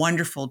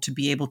wonderful to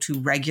be able to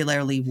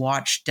regularly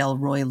watch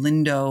Delroy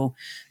Lindo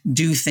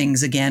do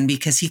things again,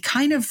 because he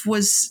kind of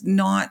was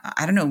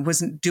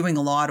wasn't doing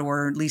a lot,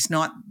 or at least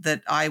not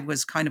that I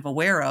was kind of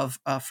aware of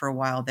for a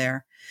while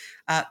there.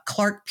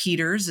 Clark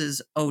Peters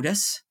is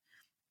Otis.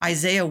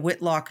 Isaiah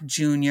Whitlock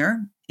Jr.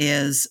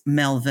 is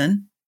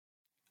Melvin.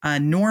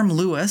 Norm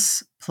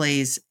Lewis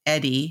plays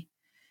Eddie.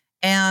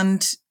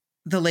 And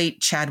the late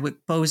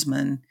Chadwick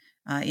Boseman,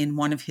 in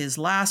one of his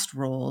last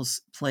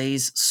roles,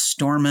 plays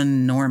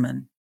Stormin'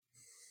 Norman.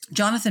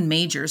 Jonathan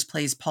Majors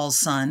plays Paul's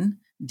son,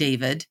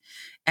 David.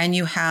 And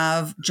you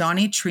have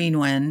Johnny Tree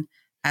Nguyen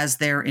as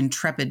their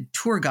intrepid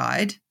tour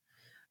guide.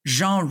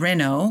 Jean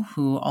Reno,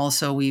 who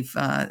also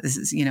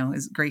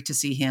is great to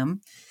see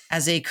him,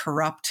 as a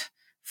corrupt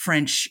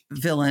French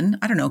villain.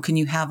 I don't know, can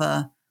you have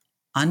a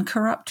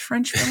uncorrupt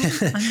French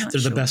villain?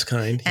 They're the best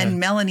kind. Yeah. And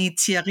Melanie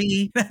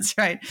Thierry, that's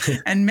right.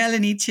 And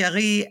Melanie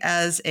Thierry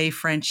as a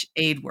French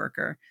aid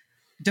worker.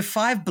 Da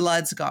 5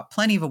 Bloods got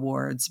plenty of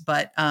awards,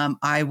 but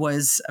I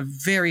was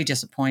very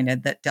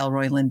disappointed that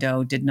Delroy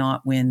Lindo did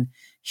not win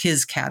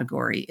his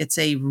category. It's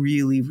a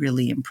really,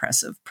 really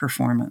impressive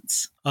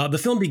performance. The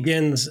film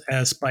begins,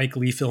 as Spike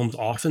Lee films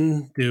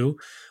often do,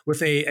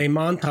 with a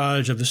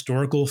montage of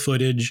historical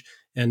footage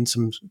and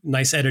some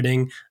nice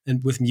editing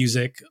and with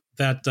music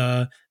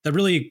that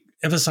really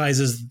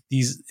emphasizes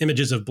these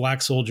images of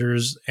Black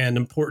soldiers and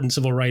important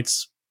civil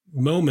rights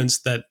moments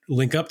that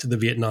link up to the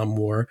Vietnam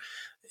War.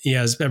 He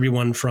has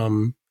everyone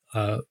from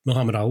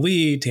Muhammad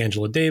Ali to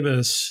Angela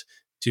Davis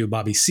to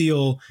Bobby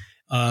Seale,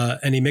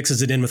 and he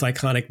mixes it in with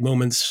iconic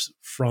moments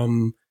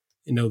from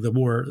the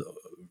war,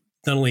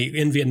 not only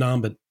in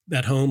Vietnam but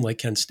at home, like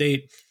Kent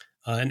State,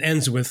 and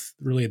ends with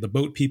really the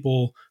boat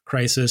people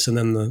crisis and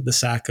then the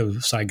sack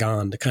of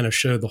Saigon to kind of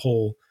show the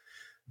whole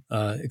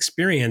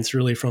experience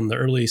really from the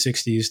early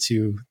 60s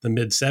to the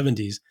mid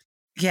 70s.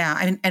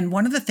 Yeah. And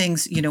one of the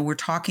things, we're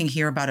talking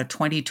here about a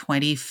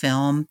 2020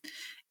 film.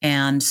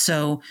 And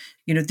so,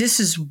 this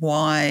is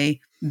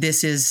why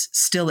this is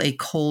still a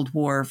Cold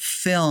War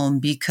film,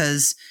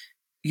 because,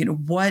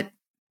 what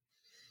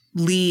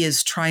Lee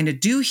is trying to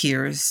do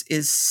here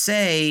is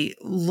say,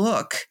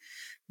 look,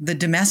 the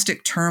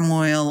domestic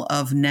turmoil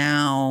of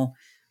now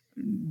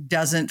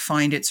doesn't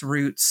find its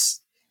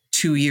roots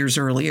 2 years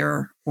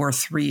earlier or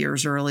 3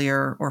 years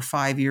earlier or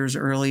 5 years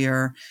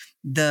earlier.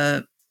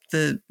 The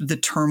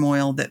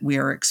turmoil that we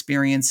are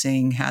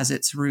experiencing has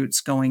its roots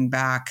going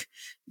back,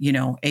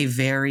 a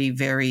very,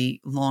 very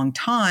long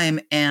time.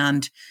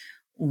 And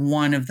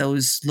one of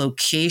those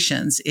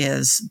locations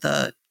is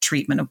the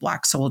treatment of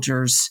Black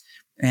soldiers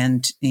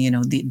and,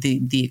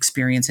 the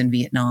experience in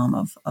Vietnam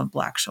of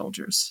Black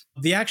soldiers.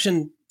 The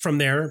action from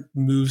there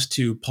moves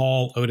to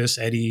Paul, Otis,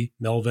 Eddie,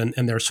 Melvin,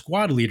 and their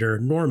squad leader,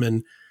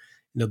 Norman,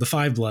 the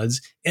 5 Bloods,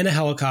 in a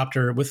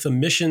helicopter with the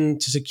mission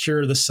to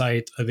secure the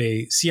site of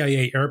a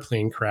CIA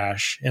airplane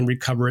crash and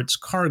recover its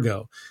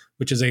cargo,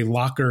 which is a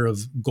locker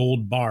of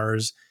gold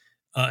bars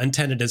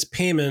intended as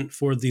payment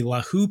for the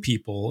Lahu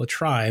people, a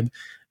tribe,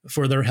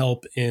 for their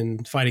help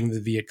in fighting the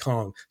Viet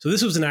Cong. So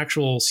this was an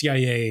actual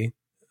CIA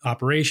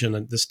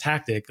operation, this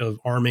tactic of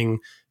arming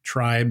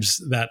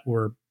tribes that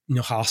were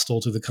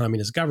hostile to the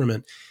communist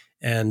government,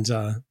 and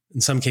in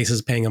some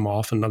cases paying them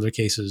off, in other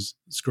cases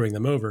screwing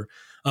them over.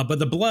 But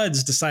the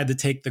Bloods decide to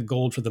take the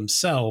gold for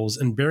themselves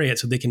and bury it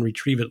so they can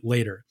retrieve it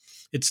later.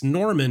 It's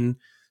Norman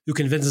who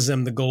convinces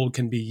them the gold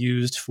can be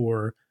used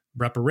for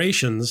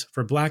reparations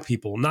for Black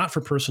people, not for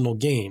personal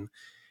gain.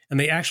 And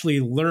they actually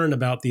learn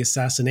about the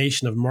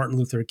assassination of Martin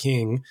Luther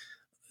King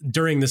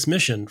during this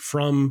mission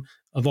from,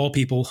 of all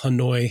people,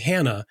 Hanoi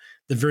Hannah,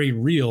 the very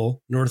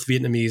real North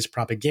Vietnamese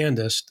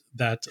propagandist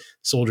that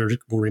soldiers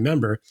will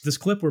remember. This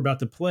clip we're about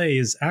to play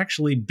is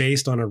actually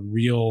based on a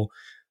real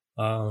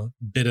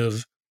bit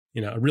of,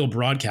 a real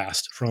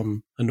broadcast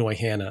from Hanoi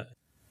Hannah.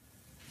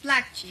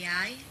 Black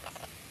GI.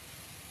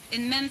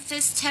 In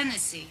Memphis,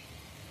 Tennessee,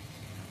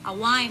 a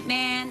white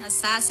man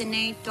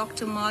assassinated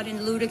Dr.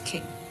 Martin Luther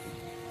King,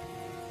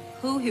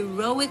 who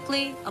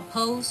heroically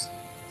opposed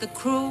the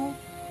cruel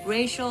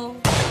racial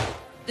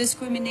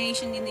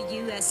discrimination in the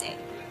USA.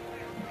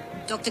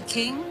 Dr.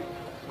 King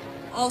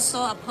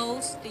also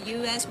opposed the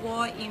U.S.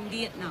 war in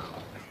Vietnam.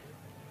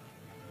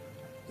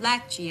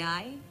 Black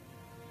GI,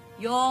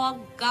 your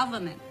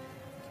government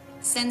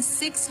sent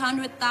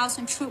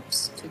 600,000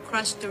 troops to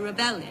crush the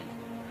rebellion.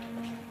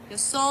 Your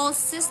soul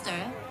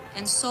sister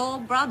and soul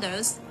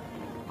brothers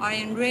are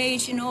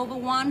enraged in over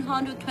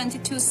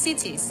 122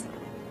 cities.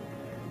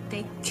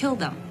 They kill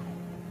them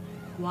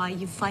while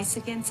you fight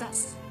against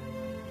us,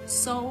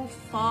 so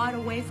far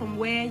away from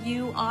where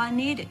you are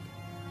needed.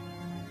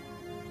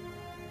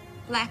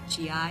 Black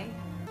GI,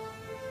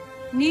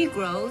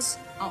 Negroes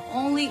are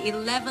only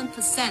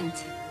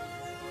 11%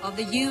 of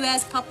the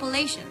U.S.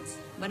 populations,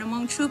 but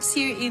among troops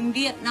here in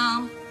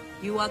Vietnam,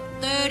 you are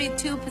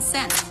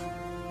 32%.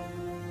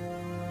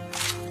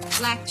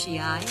 Black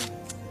GI,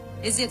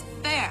 is it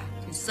fair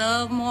to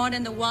serve more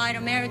than the white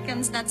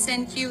Americans that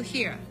sent you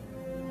here?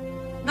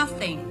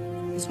 Nothing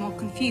is more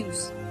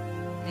confused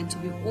than to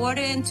be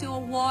ordered into a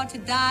war to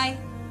die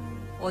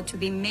or to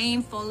be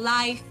maimed for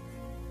life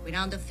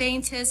without the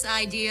faintest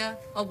idea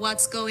of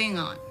what's going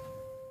on.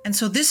 And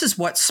so this is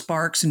what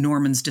sparks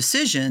Norman's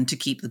decision to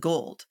keep the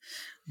gold.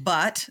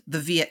 But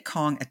the Viet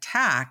Cong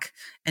attack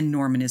and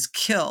Norman is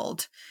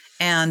killed.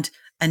 And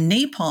a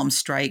napalm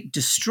strike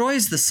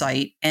destroys the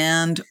site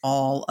and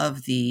all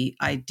of the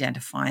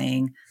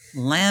identifying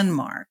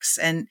landmarks.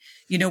 And,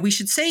 you know, we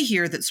should say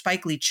here that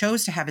Spike Lee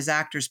chose to have his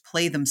actors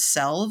play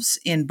themselves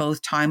in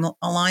both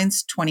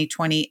timelines,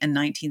 2020 and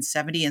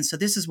 1970. And so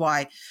this is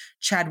why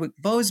Chadwick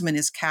Boseman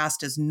is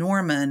cast as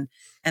Norman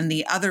and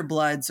the other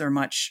Bloods are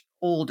much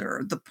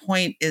older. The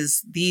point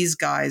is these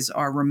guys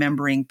are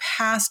remembering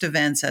past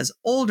events as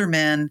older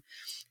men,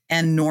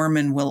 and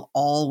Norman will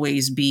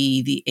always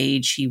be the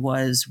age he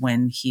was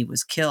when he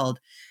was killed.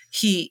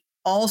 He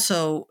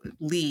also,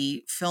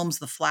 Lee, films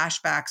the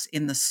flashbacks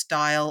in the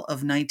style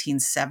of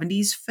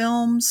 1970s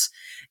films.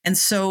 And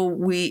so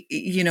we,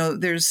 you know,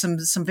 there's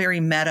some very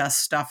meta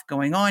stuff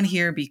going on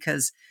here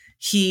because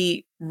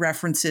he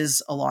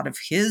references a lot of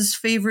his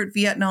favorite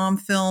Vietnam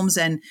films,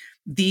 and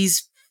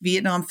these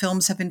Vietnam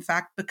films have in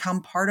fact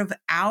become part of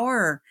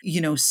our,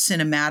 you know,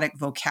 cinematic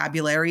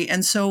vocabulary.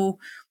 And so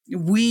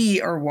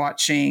we are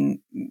watching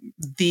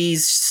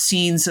these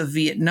scenes of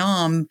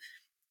Vietnam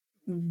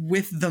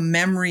with the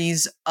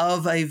memories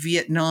of a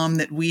Vietnam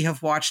that we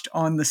have watched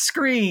on the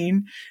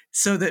screen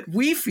so that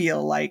we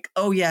feel like,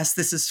 oh yes,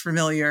 this is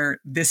familiar.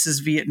 This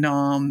is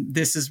Vietnam.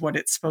 This is what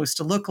it's supposed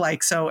to look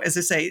like. So as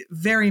I say,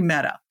 very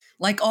meta.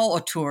 Like all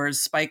auteurs,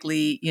 Spike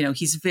Lee, you know,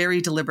 he's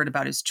very deliberate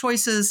about his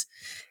choices.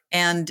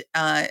 And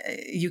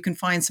you can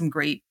find some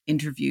great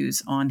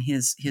interviews on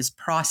his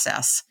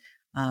process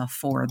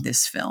for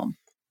this film.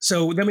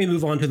 So then we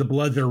move on to the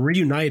Bloods are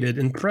reunited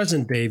in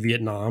present day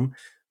Vietnam,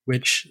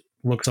 which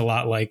looks a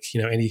lot like, you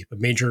know, any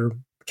major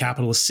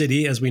capitalist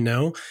city, as we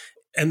know.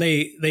 And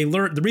they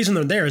learn, the reason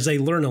they're there is they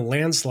learn a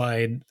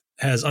landslide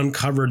has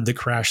uncovered the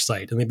crash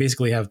site. And they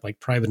basically have like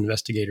private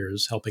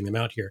investigators helping them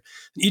out here.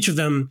 And each of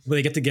them, when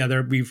they get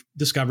together, we've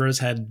discovered has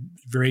had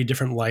very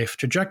different life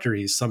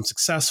trajectories, some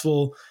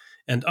successful,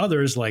 and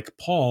others like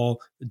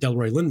Paul,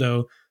 Delroy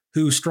Lindo,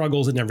 who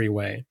struggles in every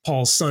way.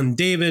 Paul's son,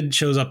 David,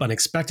 shows up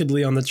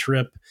unexpectedly on the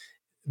trip,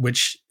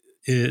 which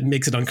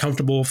makes it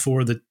uncomfortable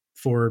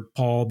for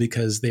Paul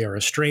because they are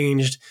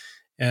estranged.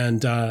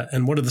 And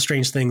one of the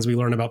strange things we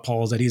learn about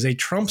Paul is that he's a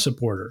Trump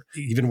supporter.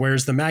 He even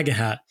wears the MAGA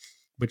hat,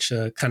 which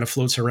kind of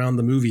floats around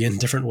the movie in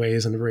different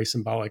ways in a very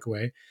symbolic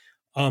way.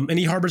 And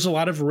he harbors a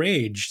lot of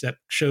rage that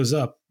shows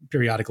up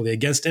periodically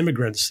against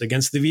immigrants,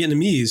 against the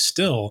Vietnamese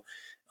still.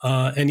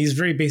 And he's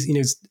very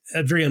he's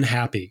very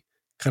unhappy,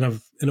 kind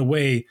of in a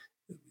way,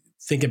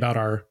 think about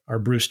our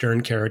Bruce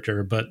Dern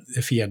character, but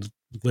if he had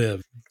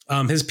lived.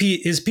 His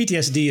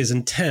PTSD is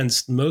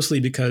intense, mostly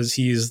because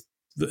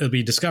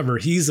we discover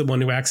he's the one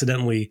who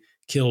accidentally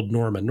killed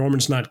Norman.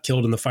 Norman's not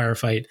killed in the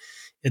firefight.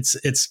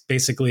 It's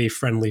basically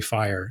friendly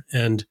fire,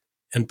 and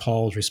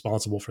Paul's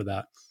responsible for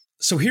that.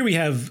 So here we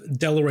have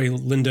Delroy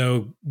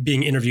Lindo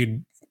being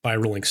interviewed by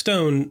Rolling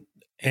Stone,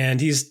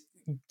 and he's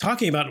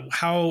talking about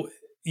how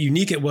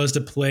unique it was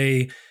to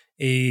play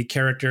a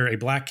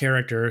black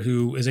character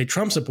who is a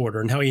Trump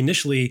supporter, and how he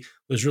initially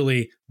was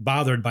really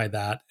bothered by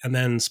that. And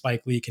then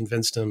Spike Lee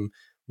convinced him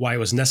why it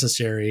was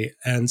necessary.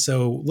 And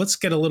so let's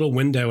get a little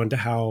window into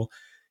how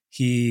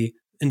he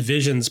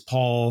envisions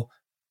Paul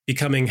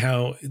becoming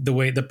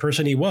the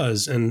person he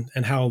was, and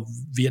how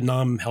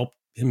Vietnam helped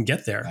him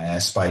get there. I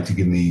asked Spike to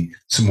give me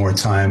some more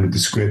time with the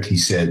script. He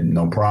said,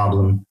 no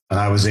problem. And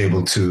I was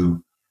able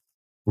to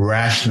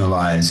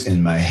rationalize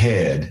in my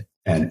head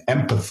and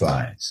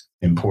empathize,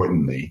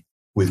 importantly,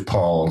 with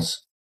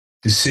Paul's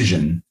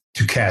decision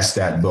to cast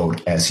that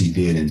vote as he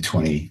did in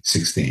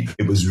 2016.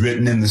 It was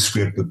written in the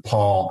script that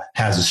Paul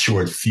has a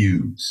short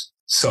fuse.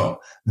 So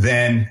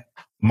then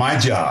my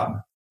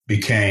job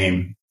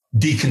became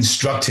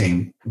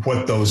deconstructing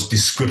what those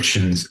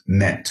descriptions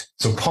meant.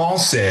 So Paul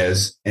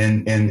says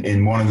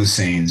in one of the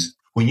scenes,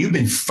 when you've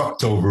been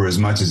fucked over as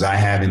much as I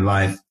have in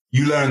life,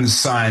 you learn the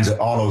signs of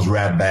all those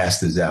rat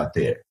bastards out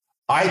there.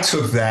 I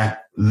took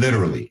that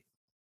literally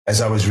as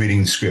I was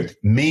reading the script,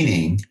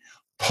 meaning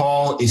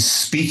Paul is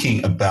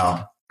speaking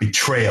about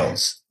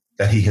betrayals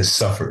that he has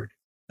suffered.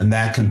 And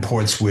that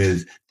comports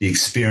with the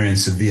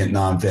experience of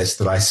Vietnam vets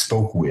that I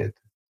spoke with.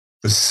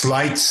 The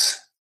slights,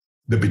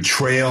 the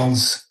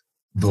betrayals,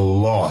 the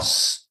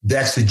loss,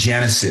 that's the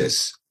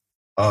genesis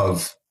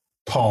of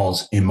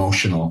Paul's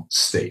emotional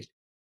state.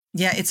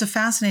 Yeah, it's a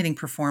fascinating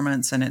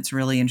performance, and it's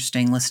really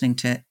interesting listening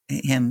to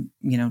him,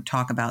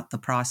 talk about the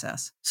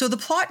process. So the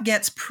plot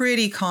gets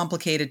pretty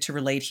complicated to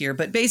relate here,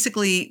 but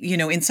basically,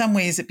 in some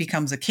ways it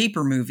becomes a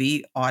caper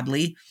movie,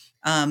 oddly.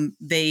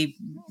 They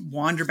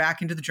wander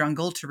back into the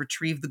jungle to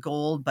retrieve the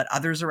gold, but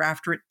others are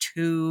after it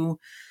too,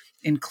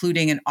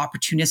 including an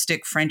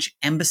opportunistic French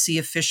embassy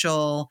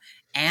official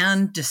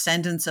and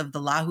descendants of the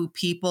Lahu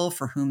people,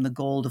 for whom the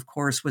gold, of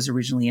course, was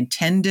originally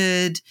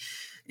intended.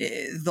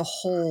 The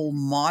whole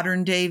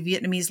modern day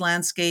Vietnamese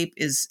landscape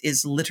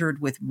is littered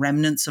with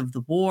remnants of the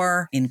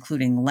war,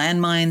 including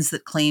landmines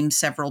that claim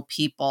several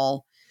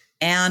people.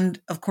 And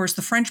of course,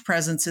 the French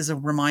presence is a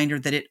reminder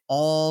that it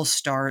all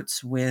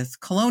starts with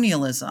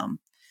colonialism.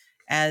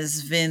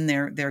 As Vin,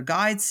 their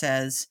guide,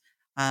 says,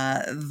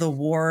 the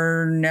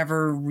war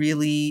never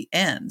really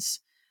ends.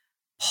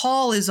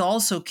 Paul is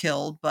also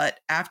killed, but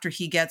after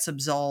he gets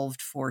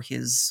absolved for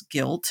his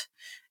guilt.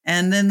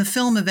 And then the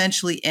film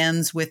eventually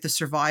ends with the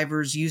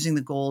survivors using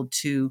the gold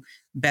to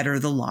better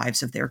the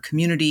lives of their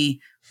community,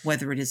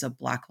 whether it is a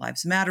Black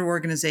Lives Matter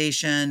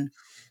organization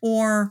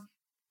or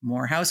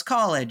Morehouse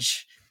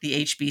College,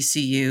 the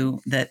HBCU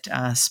that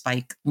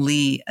Spike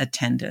Lee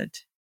attended.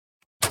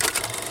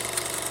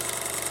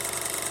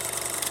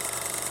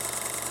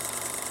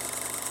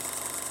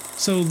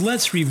 So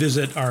let's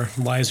revisit our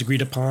lives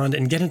agreed upon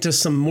and get into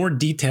some more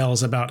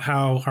details about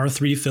how our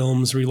three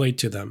films relate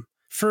to them.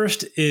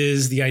 First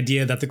is the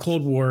idea that the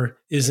Cold War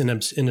is an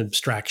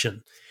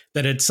abstraction,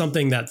 that it's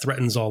something that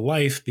threatens all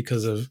life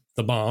because of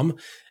the bomb,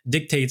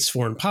 dictates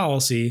foreign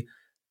policy,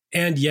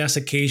 and yes,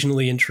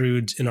 occasionally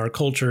intrudes in our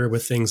culture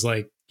with things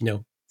like,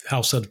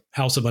 House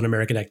of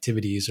Un-American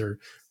Activities or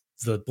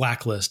the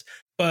Blacklist.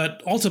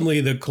 But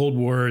ultimately, the Cold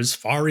War is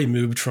far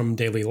removed from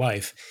daily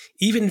life.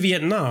 Even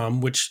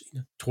Vietnam, which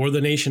tore the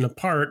nation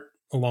apart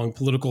along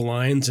political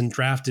lines and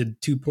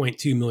drafted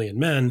 2.2 million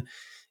men,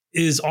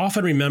 is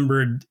often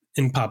remembered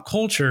in pop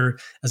culture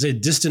as a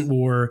distant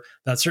war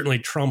that certainly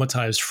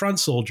traumatized front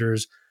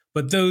soldiers,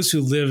 but those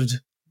who lived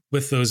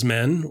with those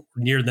men,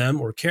 near them,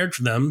 or cared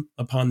for them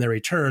upon their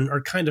return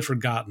are kind of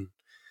forgotten.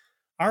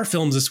 Our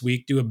films this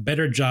week do a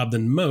better job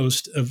than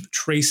most of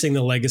tracing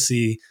the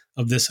legacy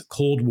of this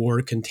Cold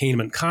War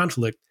containment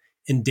conflict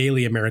in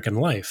daily American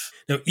life.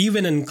 Now,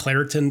 even in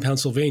Clairton,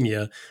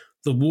 Pennsylvania,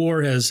 the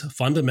war has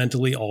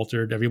fundamentally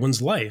altered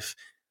everyone's life.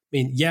 I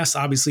mean, yes,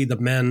 obviously the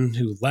men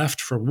who left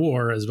for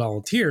war as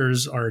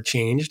volunteers are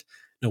changed.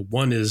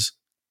 One is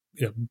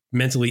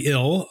mentally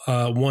ill.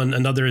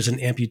 Another is an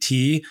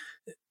amputee,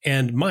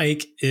 and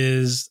Mike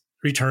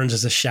returns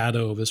as a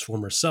shadow of his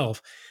former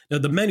self. Now,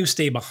 the men who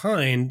stay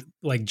behind,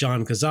 like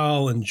John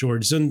Cazale and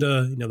George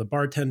Zunda, the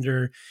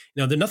bartender,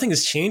 nothing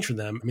has changed for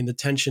them. I mean, the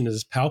tension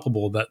is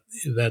palpable that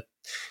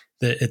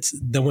it's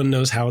no one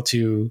knows how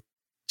to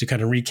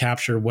kind of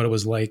recapture what it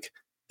was like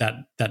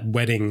that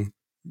wedding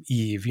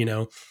eve,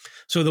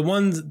 So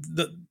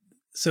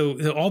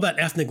so all that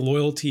ethnic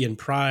loyalty and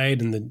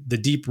pride and the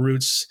deep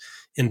roots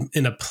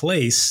in a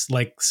place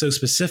like so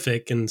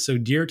specific and so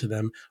dear to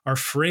them are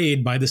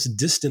frayed by this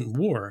distant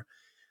war.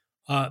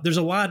 There's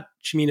a lot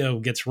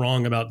Cimino gets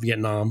wrong about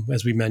Vietnam,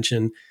 as we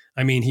mentioned.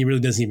 I mean, he really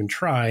doesn't even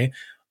try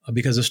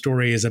because the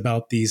story is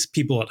about these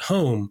people at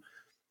home,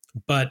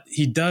 but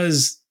he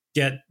does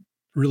get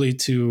really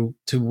to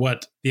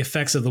what the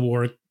effects of the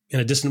war in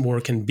a distant war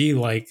can be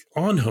like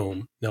on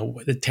home.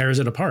 It tears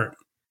it apart.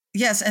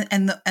 Yes,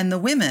 and the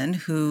women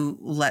who,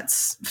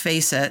 let's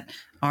face it,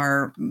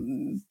 are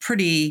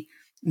pretty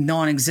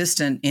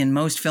non-existent in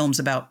most films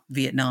about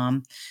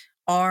Vietnam,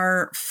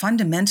 are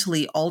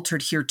fundamentally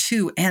altered here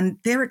too, and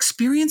their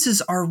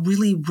experiences are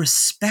really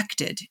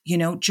respected.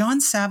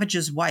 John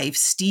Savage's wife,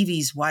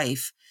 Stevie's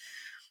wife,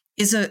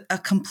 is a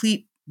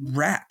complete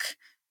wreck.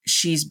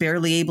 She's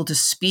barely able to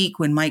speak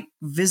when Mike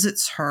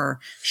visits her.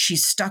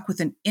 She's stuck with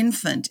an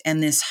infant,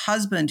 and this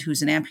husband,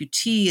 who's an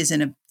amputee, is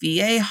in a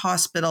VA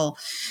hospital,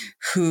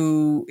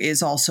 who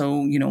is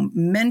also,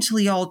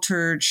 mentally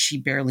altered. She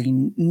barely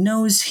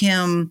knows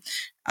him.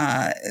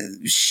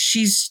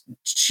 She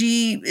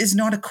is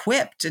not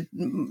equipped.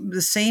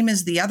 The same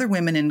as the other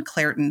women in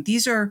Clairton.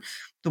 These are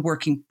the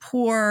working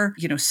poor.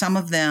 Some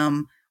of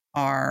them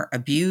are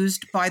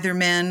abused by their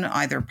men,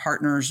 either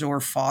partners or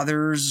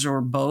fathers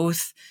or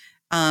both.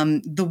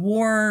 The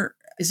war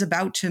is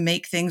about to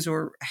make things,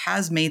 or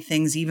has made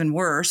things, even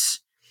worse.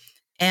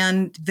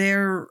 And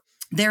their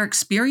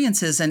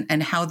experiences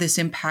and how this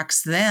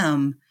impacts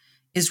them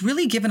is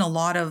really given a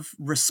lot of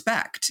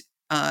respect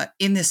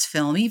in this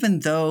film, even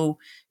though,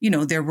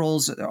 their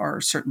roles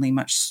are certainly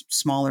much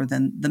smaller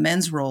than the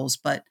men's roles.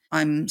 But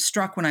I'm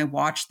struck when I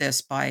watch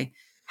this by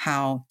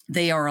how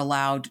they are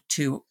allowed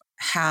to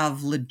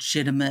have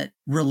legitimate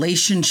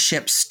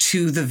relationships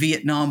to the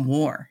Vietnam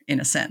War, in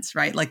a sense,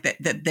 right? Like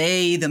that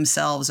they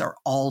themselves are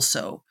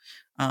also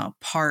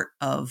part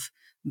of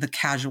the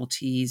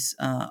casualties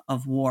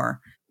of war.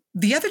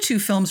 The other two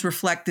films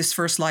reflect this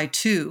first lie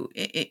too.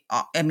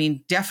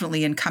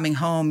 Definitely in Coming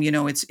Home,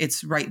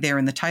 it's right there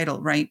in the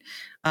title, right?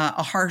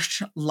 A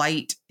harsh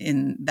light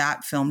in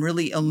that film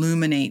really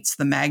illuminates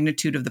the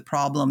magnitude of the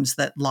problems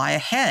that lie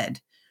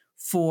ahead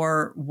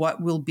for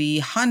what will be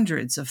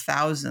hundreds of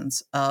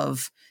thousands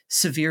of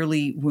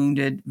severely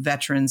wounded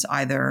veterans,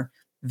 either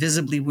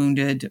visibly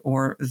wounded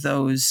or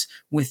those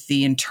with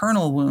the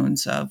internal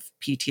wounds of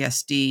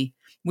PTSD,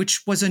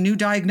 which was a new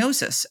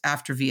diagnosis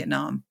after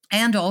Vietnam.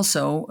 And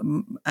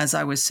also, as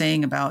I was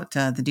saying about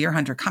the Deer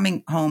Hunter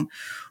coming home,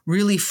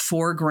 really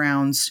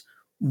foregrounds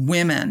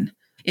women.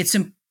 It's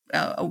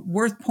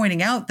worth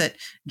pointing out that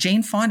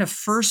Jane Fonda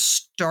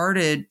first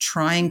started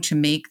trying to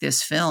make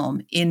this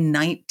film in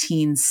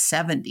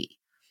 1970.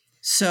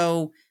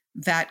 So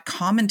that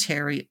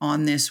commentary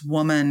on this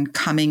woman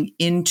coming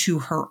into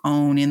her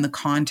own in the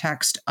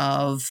context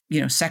of,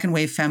 second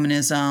wave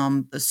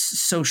feminism, the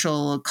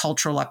social,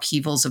 cultural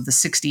upheavals of the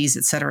 60s,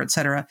 et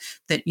cetera,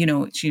 that,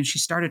 she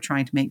started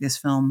trying to make this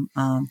film,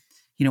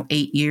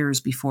 8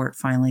 years before it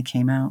finally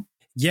came out.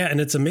 Yeah.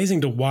 And it's amazing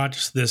to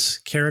watch this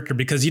character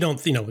because you don't,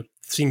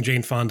 seeing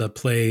Jane Fonda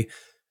play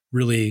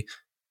really,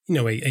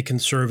 a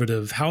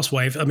conservative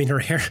housewife. I mean, her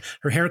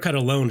haircut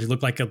alone, she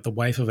looked like the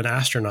wife of an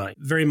astronaut.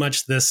 Very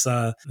much this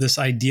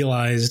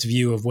idealized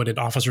view of what an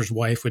officer's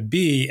wife would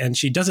be. And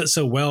she does it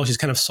so well. She's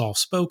kind of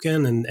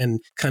soft-spoken and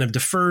kind of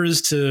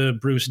defers to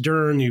Bruce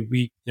Dern.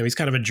 He's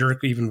kind of a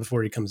jerk even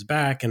before he comes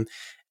back.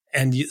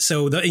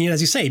 So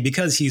as you say,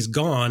 because he's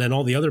gone and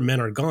all the other men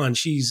are gone,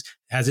 she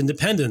has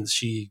independence.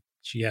 She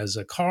has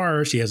a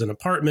car, she has an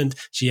apartment,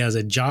 she has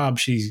a job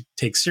she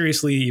takes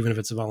seriously, even if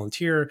it's a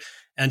volunteer.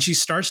 And she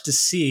starts to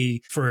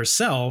see for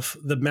herself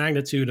the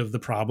magnitude of the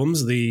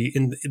problems, the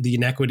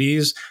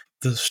inequities.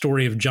 The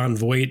story of John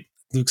Voight,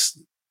 Luke's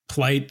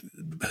plight,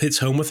 hits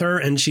home with her,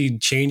 and she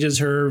changes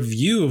her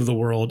view of the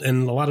world.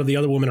 And a lot of the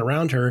other women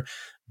around her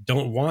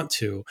don't want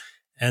to.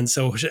 And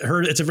so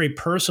it's a very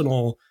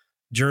personal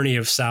journey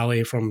of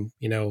Sally from,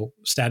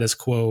 status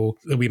quo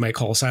that we might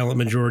call silent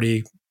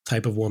majority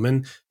type of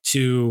woman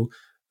to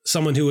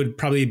someone who would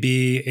probably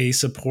be a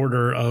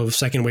supporter of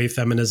second wave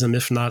feminism,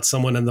 if not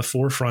someone in the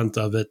forefront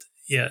of it,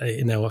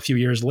 a few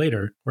years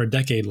later or a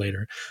decade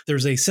later.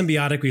 There's a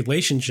symbiotic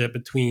relationship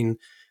between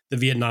the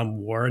Vietnam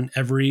War and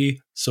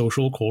every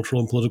social, cultural,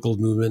 and political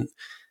movement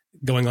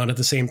going on at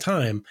the same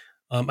time.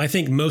 I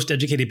think most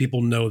educated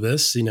people know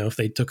this, if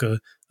they took a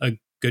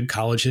good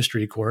college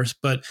history course,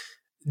 but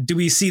do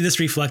we see this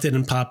reflected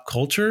in pop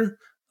culture?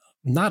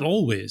 Not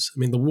always. I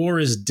mean, the war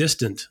is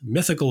distant,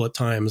 mythical at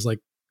times, like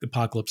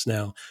Apocalypse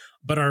Now.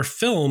 But our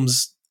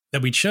films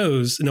that we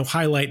chose,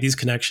 highlight these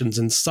connections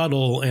in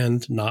subtle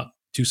and not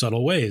too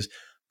subtle ways.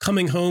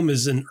 Coming Home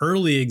is an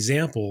early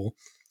example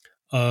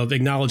of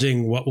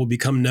acknowledging what will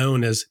become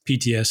known as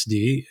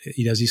PTSD.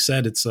 As you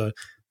said, it's a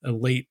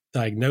late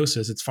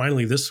diagnosis. It's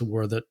finally this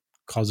war that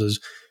causes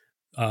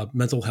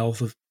mental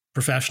health of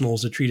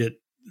professionals to treat it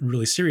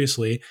really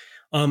seriously.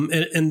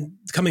 And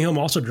Coming Home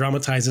also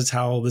dramatizes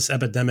how this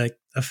epidemic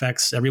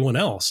affects everyone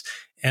else.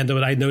 And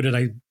what I noted,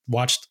 I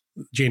watched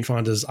Jane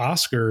Fonda's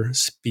Oscar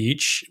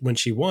speech when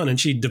she won, and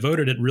she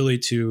devoted it really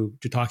to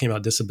talking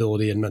about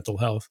disability and mental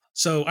health.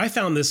 So I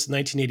found this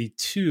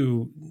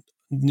 1982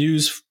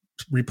 news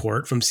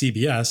report from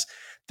CBS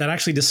that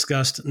actually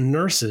discussed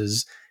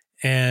nurses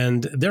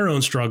and their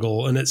own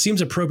struggle. And it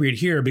seems appropriate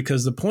here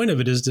because the point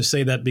of it is to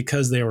say that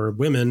because they were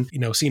women,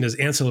 seen as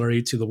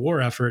ancillary to the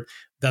war effort,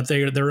 that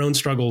their own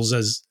struggles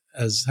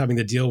as having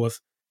to deal with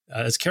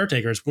as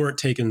caretakers weren't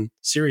taken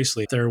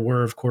seriously. There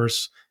were, of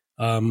course,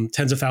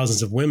 tens of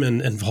thousands of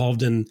women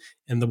involved in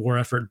the war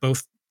effort,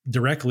 both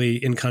directly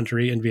in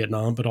country in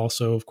Vietnam, but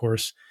also, of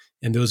course,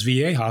 in those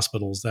VA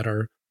hospitals that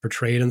are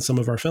portrayed in some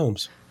of our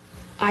films.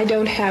 I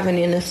don't have an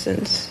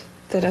innocence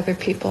that other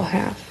people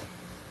have.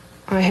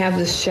 I have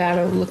this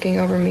shadow looking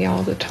over me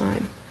all the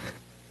time.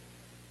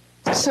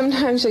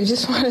 Sometimes I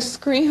just want to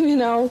scream,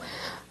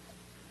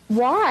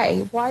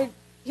 why?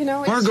 Margot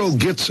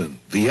Gitson,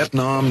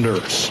 Vietnam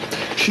nurse.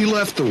 She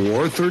left the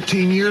war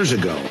 13 years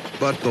ago,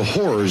 but the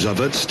horrors of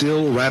it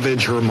still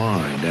ravage her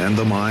mind and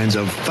the minds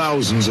of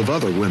thousands of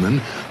other women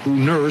who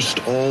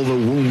nursed all the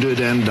wounded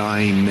and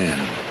dying men.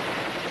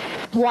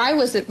 Why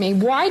was it me?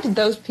 Why did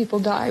those people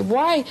die?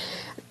 Why?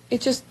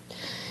 It just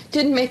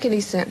didn't make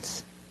any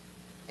sense.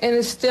 And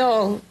it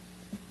still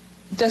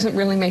doesn't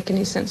really make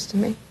any sense to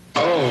me.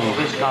 And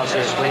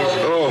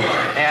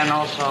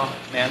also,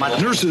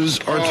 nurses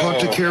are taught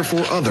to care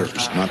for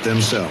others, not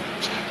themselves.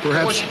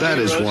 Perhaps that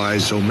is why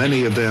so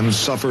many of them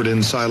suffered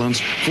in silence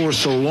for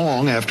so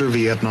long after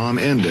Vietnam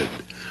ended.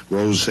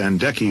 Rose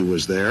Sandecki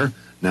was there.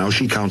 Now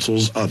she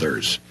counsels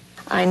others.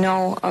 I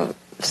know of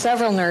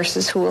several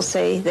nurses who will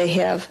say they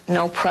have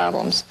no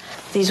problems.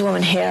 These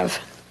women have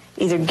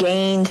either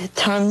gained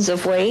tons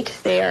of weight.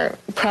 They are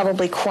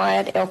probably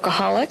quiet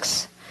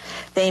alcoholics.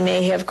 They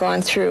may have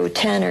gone through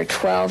 10 or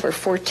 12 or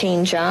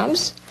 14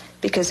 jobs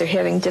because they're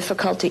having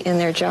difficulty in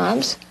their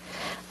jobs.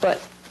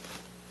 But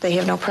they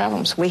have no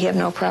problems. We have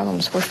no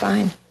problems. We're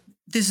fine.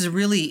 This is a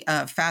really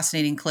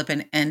fascinating clip,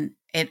 and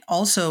it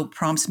also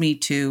prompts me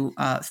to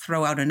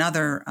throw out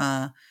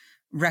another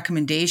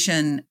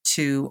recommendation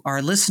to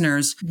our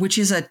listeners, which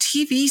is a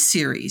TV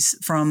series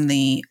from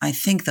the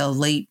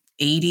late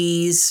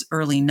 80s,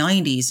 early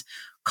 90s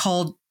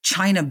called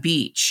China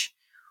Beach,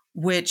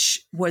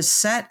 which was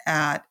set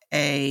at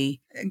a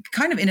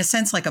kind of, in a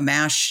sense, like a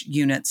MASH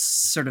units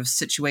sort of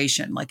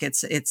situation. Like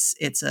it's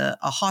a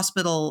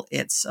hospital,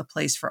 it's a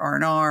place for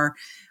R&R,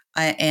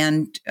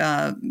 and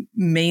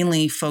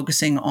mainly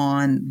focusing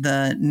on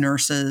the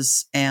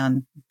nurses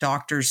and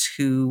doctors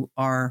who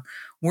are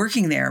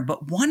working there.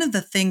 But one of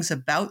the things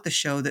about the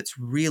show that's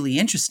really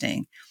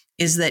interesting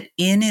is that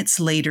in its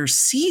later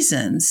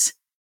seasons,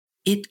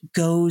 it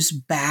goes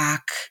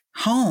back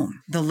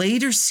home. The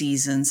later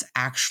seasons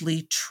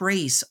actually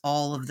trace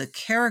all of the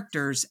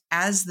characters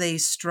as they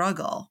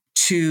struggle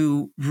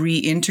to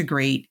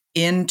reintegrate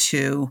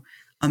into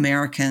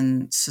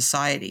American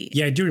society.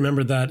 Yeah, I do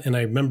remember that. And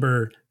I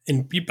remember,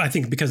 and I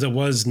think because it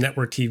was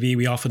network TV,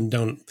 we often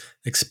don't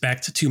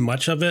expect too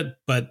much of it,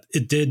 but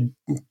it did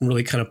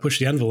really kind of push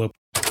the envelope.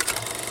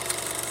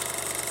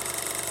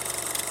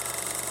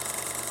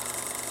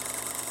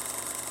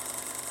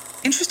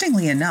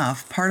 Interestingly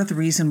enough, part of the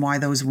reason why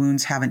those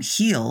wounds haven't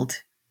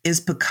healed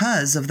is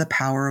because of the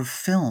power of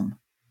film.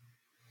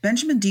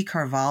 Benjamin D.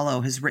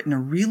 Carvalho has written a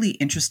really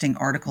interesting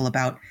article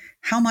about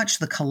how much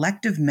the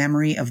collective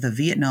memory of the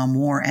Vietnam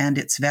War and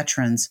its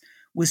veterans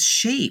was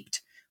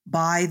shaped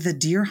by The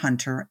Deer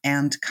Hunter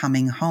and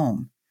Coming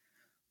Home.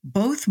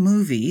 Both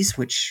movies,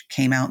 which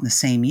came out in the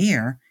same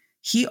year,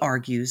 he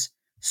argues,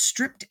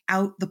 stripped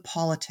out the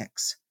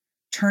politics,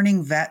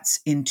 turning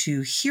vets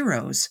into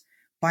heroes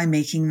by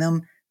making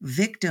them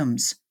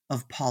victims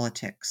of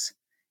politics.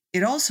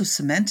 It also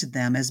cemented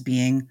them as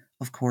being,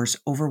 of course,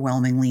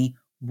 overwhelmingly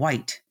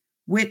white,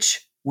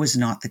 which was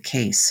not the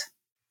case.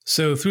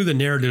 So through the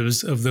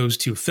narratives of those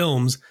two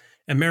films,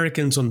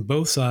 Americans on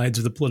both sides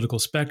of the political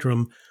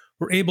spectrum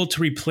were able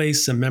to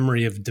replace a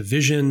memory of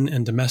division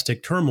and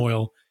domestic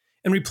turmoil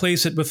and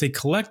replace it with a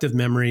collective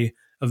memory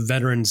of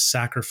veterans'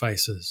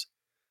 sacrifices.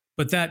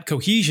 But that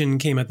cohesion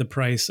came at the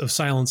price of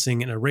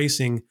silencing and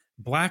erasing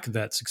Black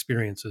vets'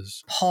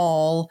 experiences.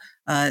 Paul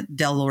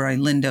Delroy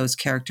Lindo's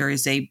character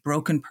is a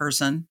broken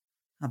person,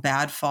 a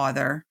bad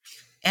father,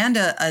 and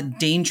a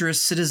dangerous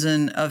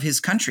citizen of his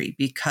country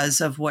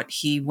because of what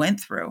he went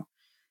through.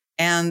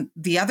 And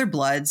the other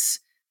Bloods,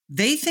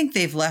 they think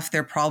they've left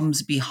their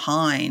problems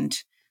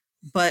behind,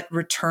 but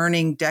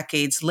returning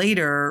decades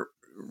later,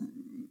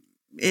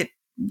 it,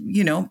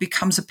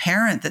 becomes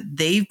apparent that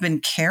they've been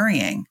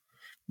carrying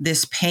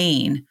this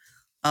pain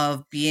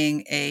of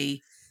being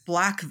a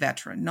Black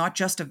veteran, not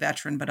just a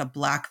veteran, but a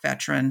Black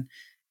veteran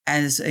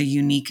as a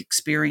unique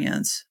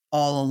experience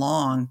all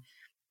along.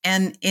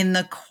 And in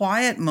the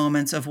quiet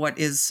moments of what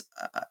is,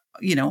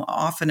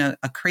 often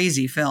a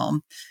crazy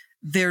film,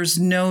 there's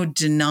no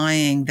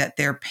denying that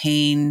their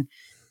pain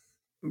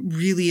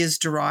really is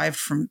derived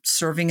from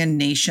serving a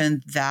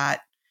nation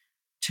that,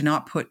 to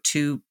not put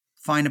too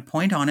fine a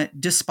point on it,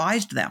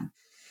 despised them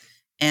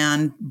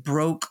and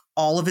broke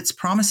all of its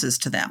promises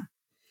to them,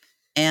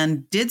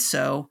 and did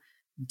so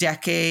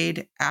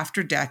decade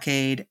after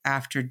decade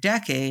after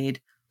decade,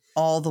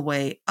 all the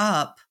way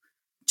up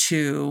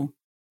to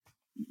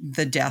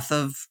the death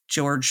of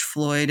George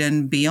Floyd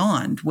and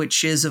beyond,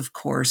 which is, of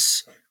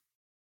course,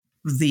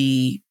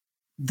 the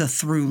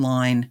through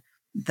line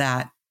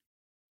that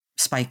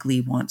Spike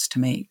Lee wants to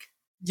make.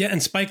 Yeah,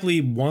 and Spike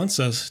Lee wants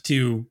us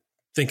to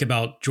think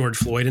about George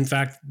Floyd. In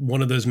fact,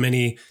 one of those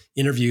many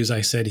interviews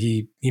I said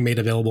he made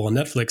available on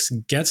Netflix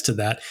gets to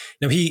that.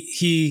 Now,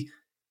 he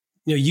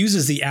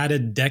uses the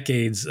added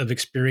decades of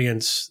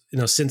experience,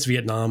 since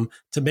Vietnam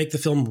to make the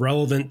film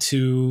relevant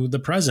to the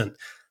present.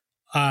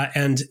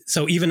 And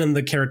so even in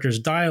the characters'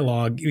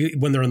 dialogue,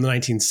 when they're in the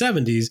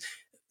 1970s,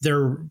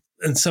 they're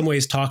in some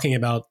ways talking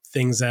about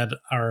things that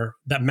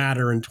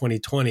matter in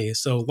 2020.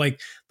 So like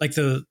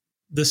the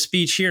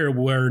speech here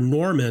where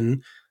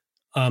Norman,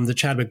 the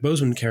Chadwick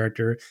Boseman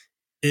character,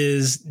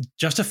 is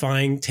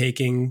justifying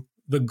taking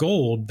the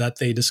gold that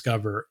they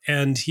discover.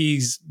 And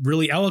he's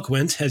really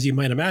eloquent, as you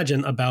might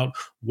imagine, about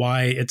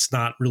why it's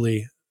not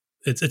really,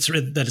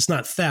 that it's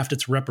not theft,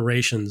 it's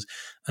reparations.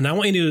 And I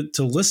want you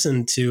to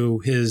listen to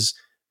his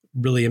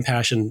really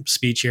impassioned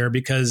speech here,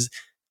 because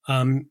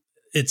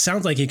it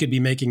sounds like he could be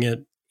making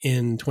it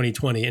in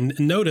 2020. And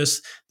notice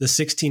the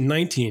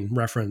 1619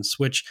 reference,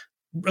 which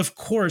of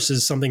course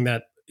is something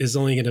that is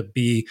only going to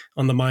be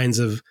on the minds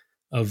of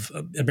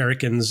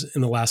Americans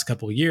in the last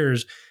couple of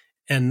years,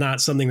 and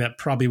not something that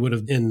probably would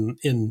have been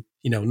in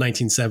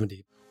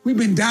 1970. We've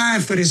been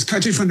dying for this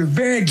country from the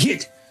very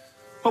get,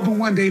 hoping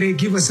one day they'd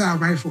give us our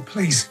rightful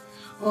place.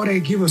 All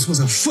they'd give us was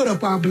a foot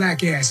up our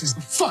black asses.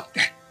 Fuck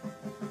that.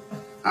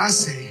 I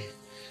say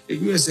the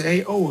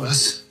USA owe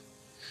us.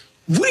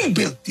 We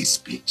built this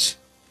bitch.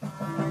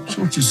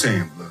 So what you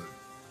saying, Blood?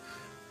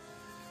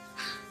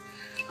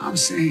 I'm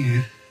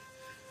saying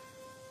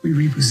we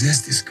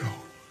repossess this gold.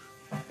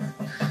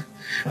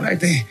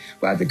 Like they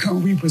about to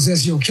come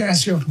repossess your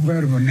Castro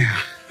convertible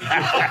now.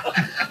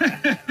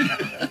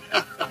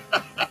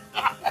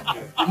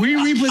 We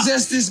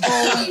repossess this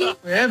gold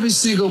for every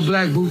single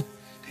black boot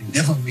that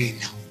never made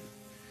it home.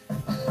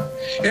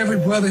 Every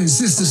brother and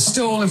sister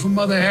stolen from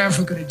Mother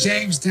Africa to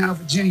Jamestown,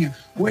 Virginia,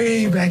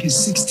 way back in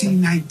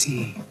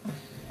 1619.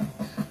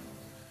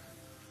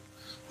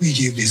 we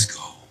give this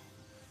gold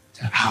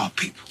to our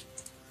people.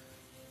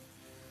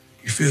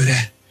 You feel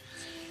that?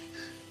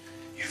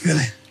 You feel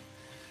it?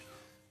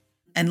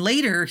 And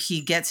later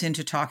he gets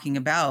into talking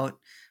about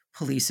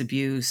police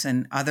abuse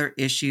and other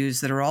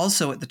issues that are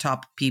also at the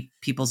top of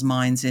people's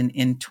minds in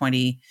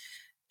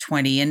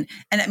 2020. And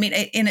I mean,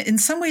 in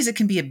some ways it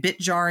can be a bit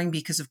jarring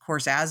because, of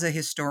course, as a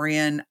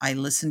historian, I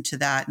listen to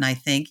that and I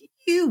think,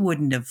 you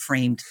wouldn't have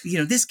framed,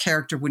 this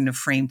character wouldn't have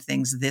framed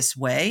things this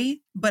way.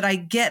 But I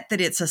get that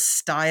it's a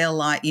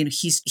style,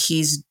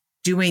 he's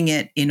doing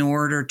it in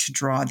order to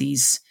draw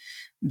these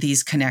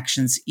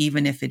connections,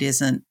 even if it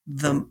isn't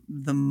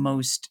the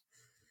most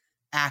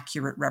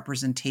accurate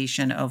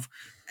representation of,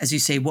 as you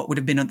say, what would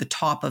have been at the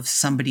top of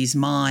somebody's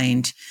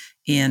mind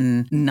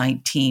in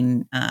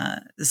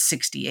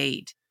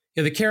 1968.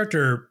 Yeah, the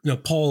character,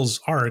 Paul's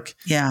arc,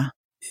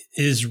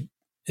 is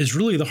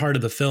really the heart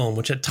of the film,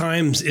 which at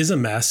times is a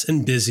mess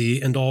and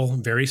busy and all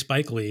very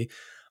Spike Lee.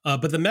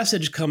 But the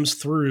message comes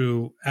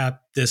through at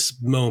this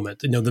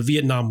moment. The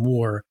Vietnam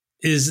War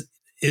is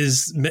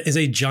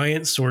a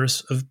giant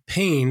source of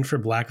pain for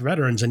Black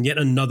veterans, and yet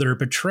another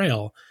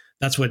betrayal.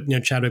 That's what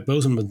Chadwick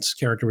Boseman's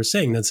character was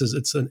saying.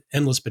 It's an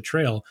endless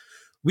betrayal.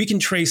 We can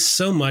trace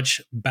so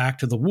much back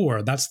to the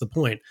war. That's the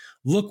point.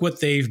 Look what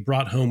they've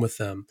brought home with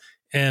them.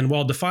 And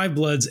while Da 5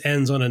 Bloods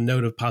ends on a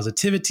note of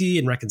positivity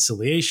and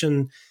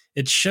reconciliation,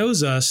 it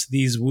shows us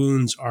these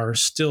wounds are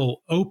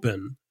still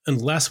open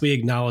unless we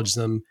acknowledge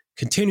them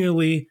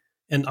continually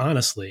and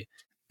honestly.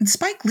 And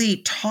Spike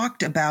Lee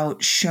talked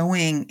about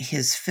showing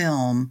his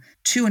film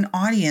to an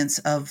audience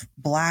of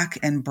Black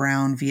and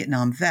brown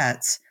Vietnam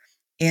vets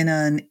in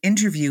an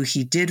interview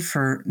he did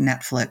for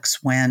Netflix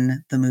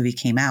when the movie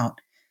came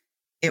out.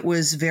 It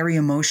was very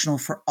emotional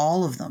for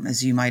all of them,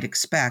 as you might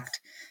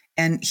expect.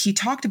 And he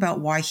talked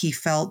about why he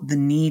felt the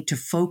need to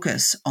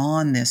focus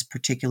on this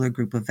particular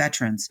group of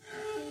veterans.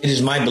 It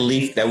is my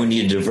belief that we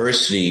need a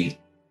diversity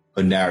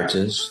of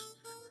narratives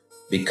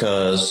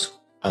because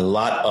a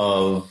lot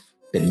of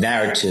the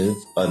narrative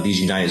of these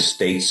United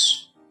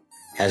States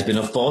has been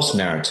a false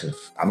narrative.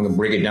 I'm going to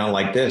break it down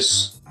like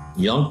this.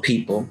 Young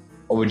people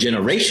over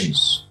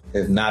generations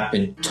have not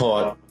been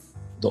taught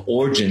the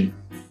origin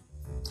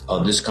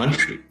of this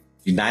country.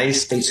 United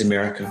States of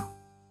America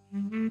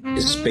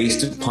is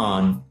based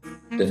upon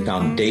the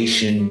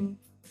foundation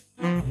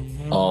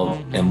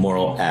of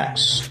immoral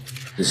acts.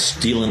 The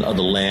stealing of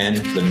the land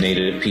of the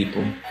Native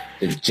people,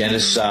 the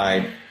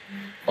genocide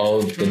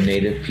of the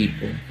Native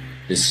people,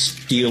 the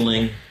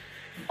stealing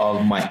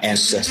of my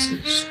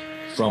ancestors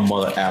from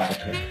Mother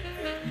Africa,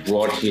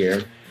 brought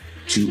here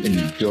to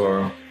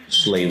endure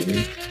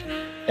slavery.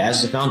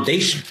 That's the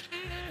foundation.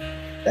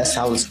 That's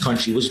how this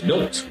country was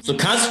built. So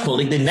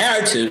consequently, the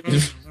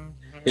narrative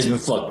has been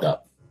fucked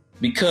up.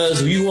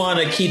 Because you want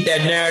to keep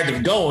that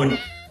narrative going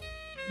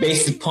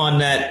based upon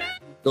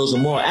those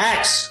immoral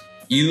acts,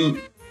 you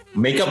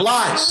make up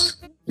lies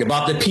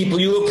about the people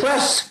you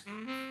oppress.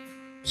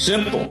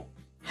 Simple.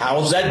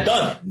 How is that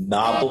done?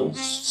 Novels,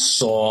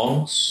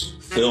 songs,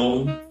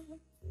 film,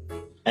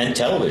 and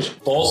television.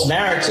 False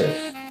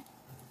narrative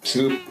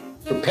to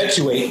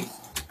perpetuate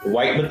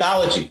white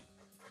mythology.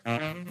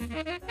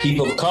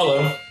 People of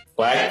color,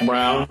 Black,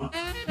 brown,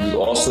 we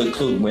also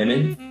include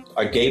women,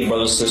 our gay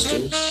brothers,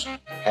 sisters,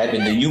 have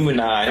been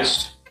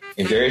dehumanized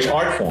in various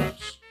art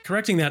forms.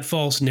 Correcting that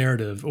false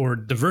narrative or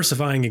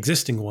diversifying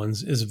existing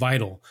ones is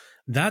vital.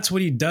 That's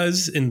what he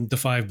does in Da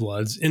 5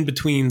 Bloods, in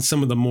between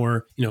some of the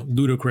more,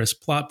 ludicrous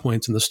plot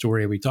points in the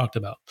story we talked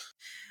about.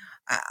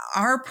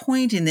 Our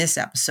point in this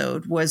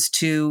episode was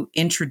to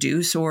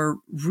introduce or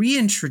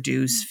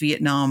reintroduce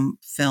Vietnam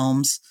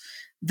films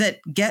that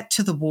get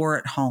to the war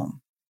at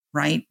home,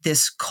 right?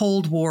 This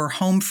Cold War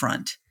home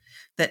front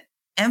that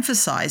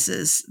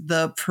emphasizes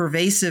the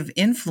pervasive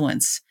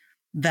influence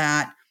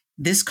that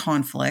this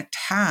conflict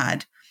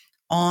had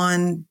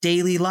on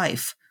daily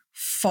life,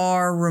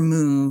 far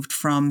removed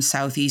from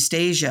Southeast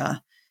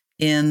Asia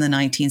in the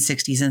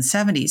 1960s and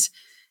 70s.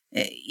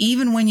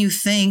 Even when you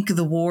think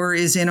the war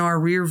is in our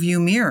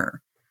rearview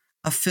mirror,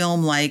 a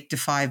film like Da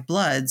 5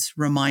 Bloods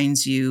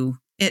reminds you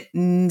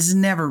it's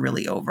never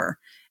really over,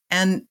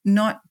 and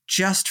not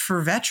just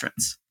for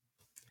veterans.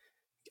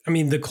 I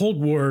mean, the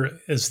Cold War,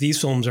 as these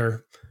films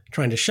are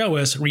trying to show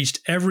us, reached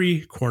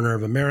every corner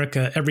of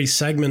America, every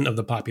segment of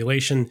the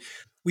population.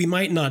 We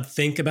might not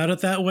think about it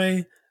that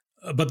way,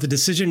 but the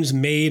decisions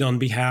made on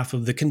behalf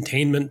of the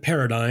containment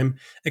paradigm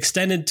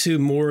extended to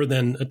more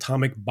than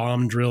atomic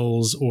bomb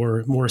drills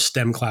or more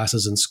STEM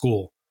classes in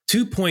school.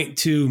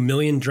 2.2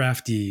 million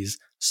draftees,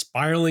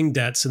 spiraling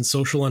debts and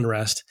social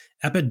unrest,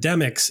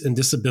 epidemics in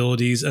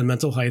disabilities and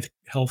mental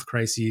health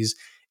crises,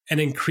 and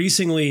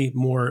increasingly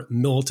more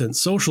militant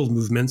social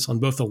movements on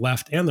both the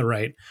left and the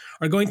right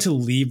are going to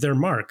leave their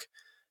mark.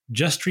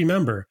 Just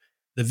remember,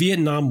 the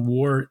Vietnam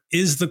War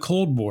is the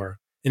Cold War,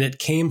 and it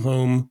came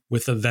home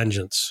with a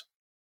vengeance.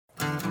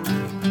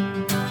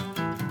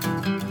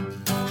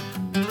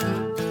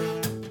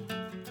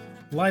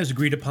 Lives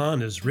Agreed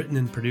Upon is written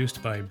and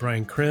produced by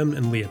Brian Krim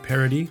and Leah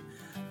Parody.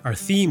 Our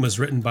theme was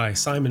written by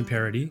Simon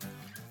Parody.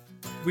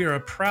 We are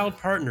a proud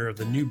partner of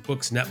the New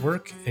Books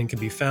Network and can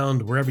be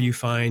found wherever you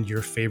find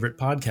your favorite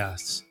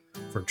podcasts.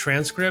 For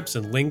transcripts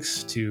and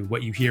links to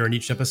what you hear in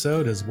each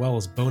episode, as well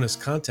as bonus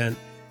content,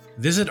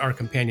 visit our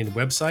companion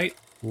website,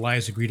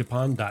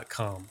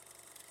 liesagreedupon.com.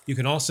 You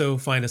can also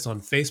find us on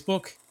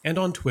Facebook and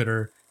on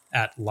Twitter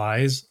at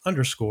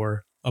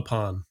lies_upon.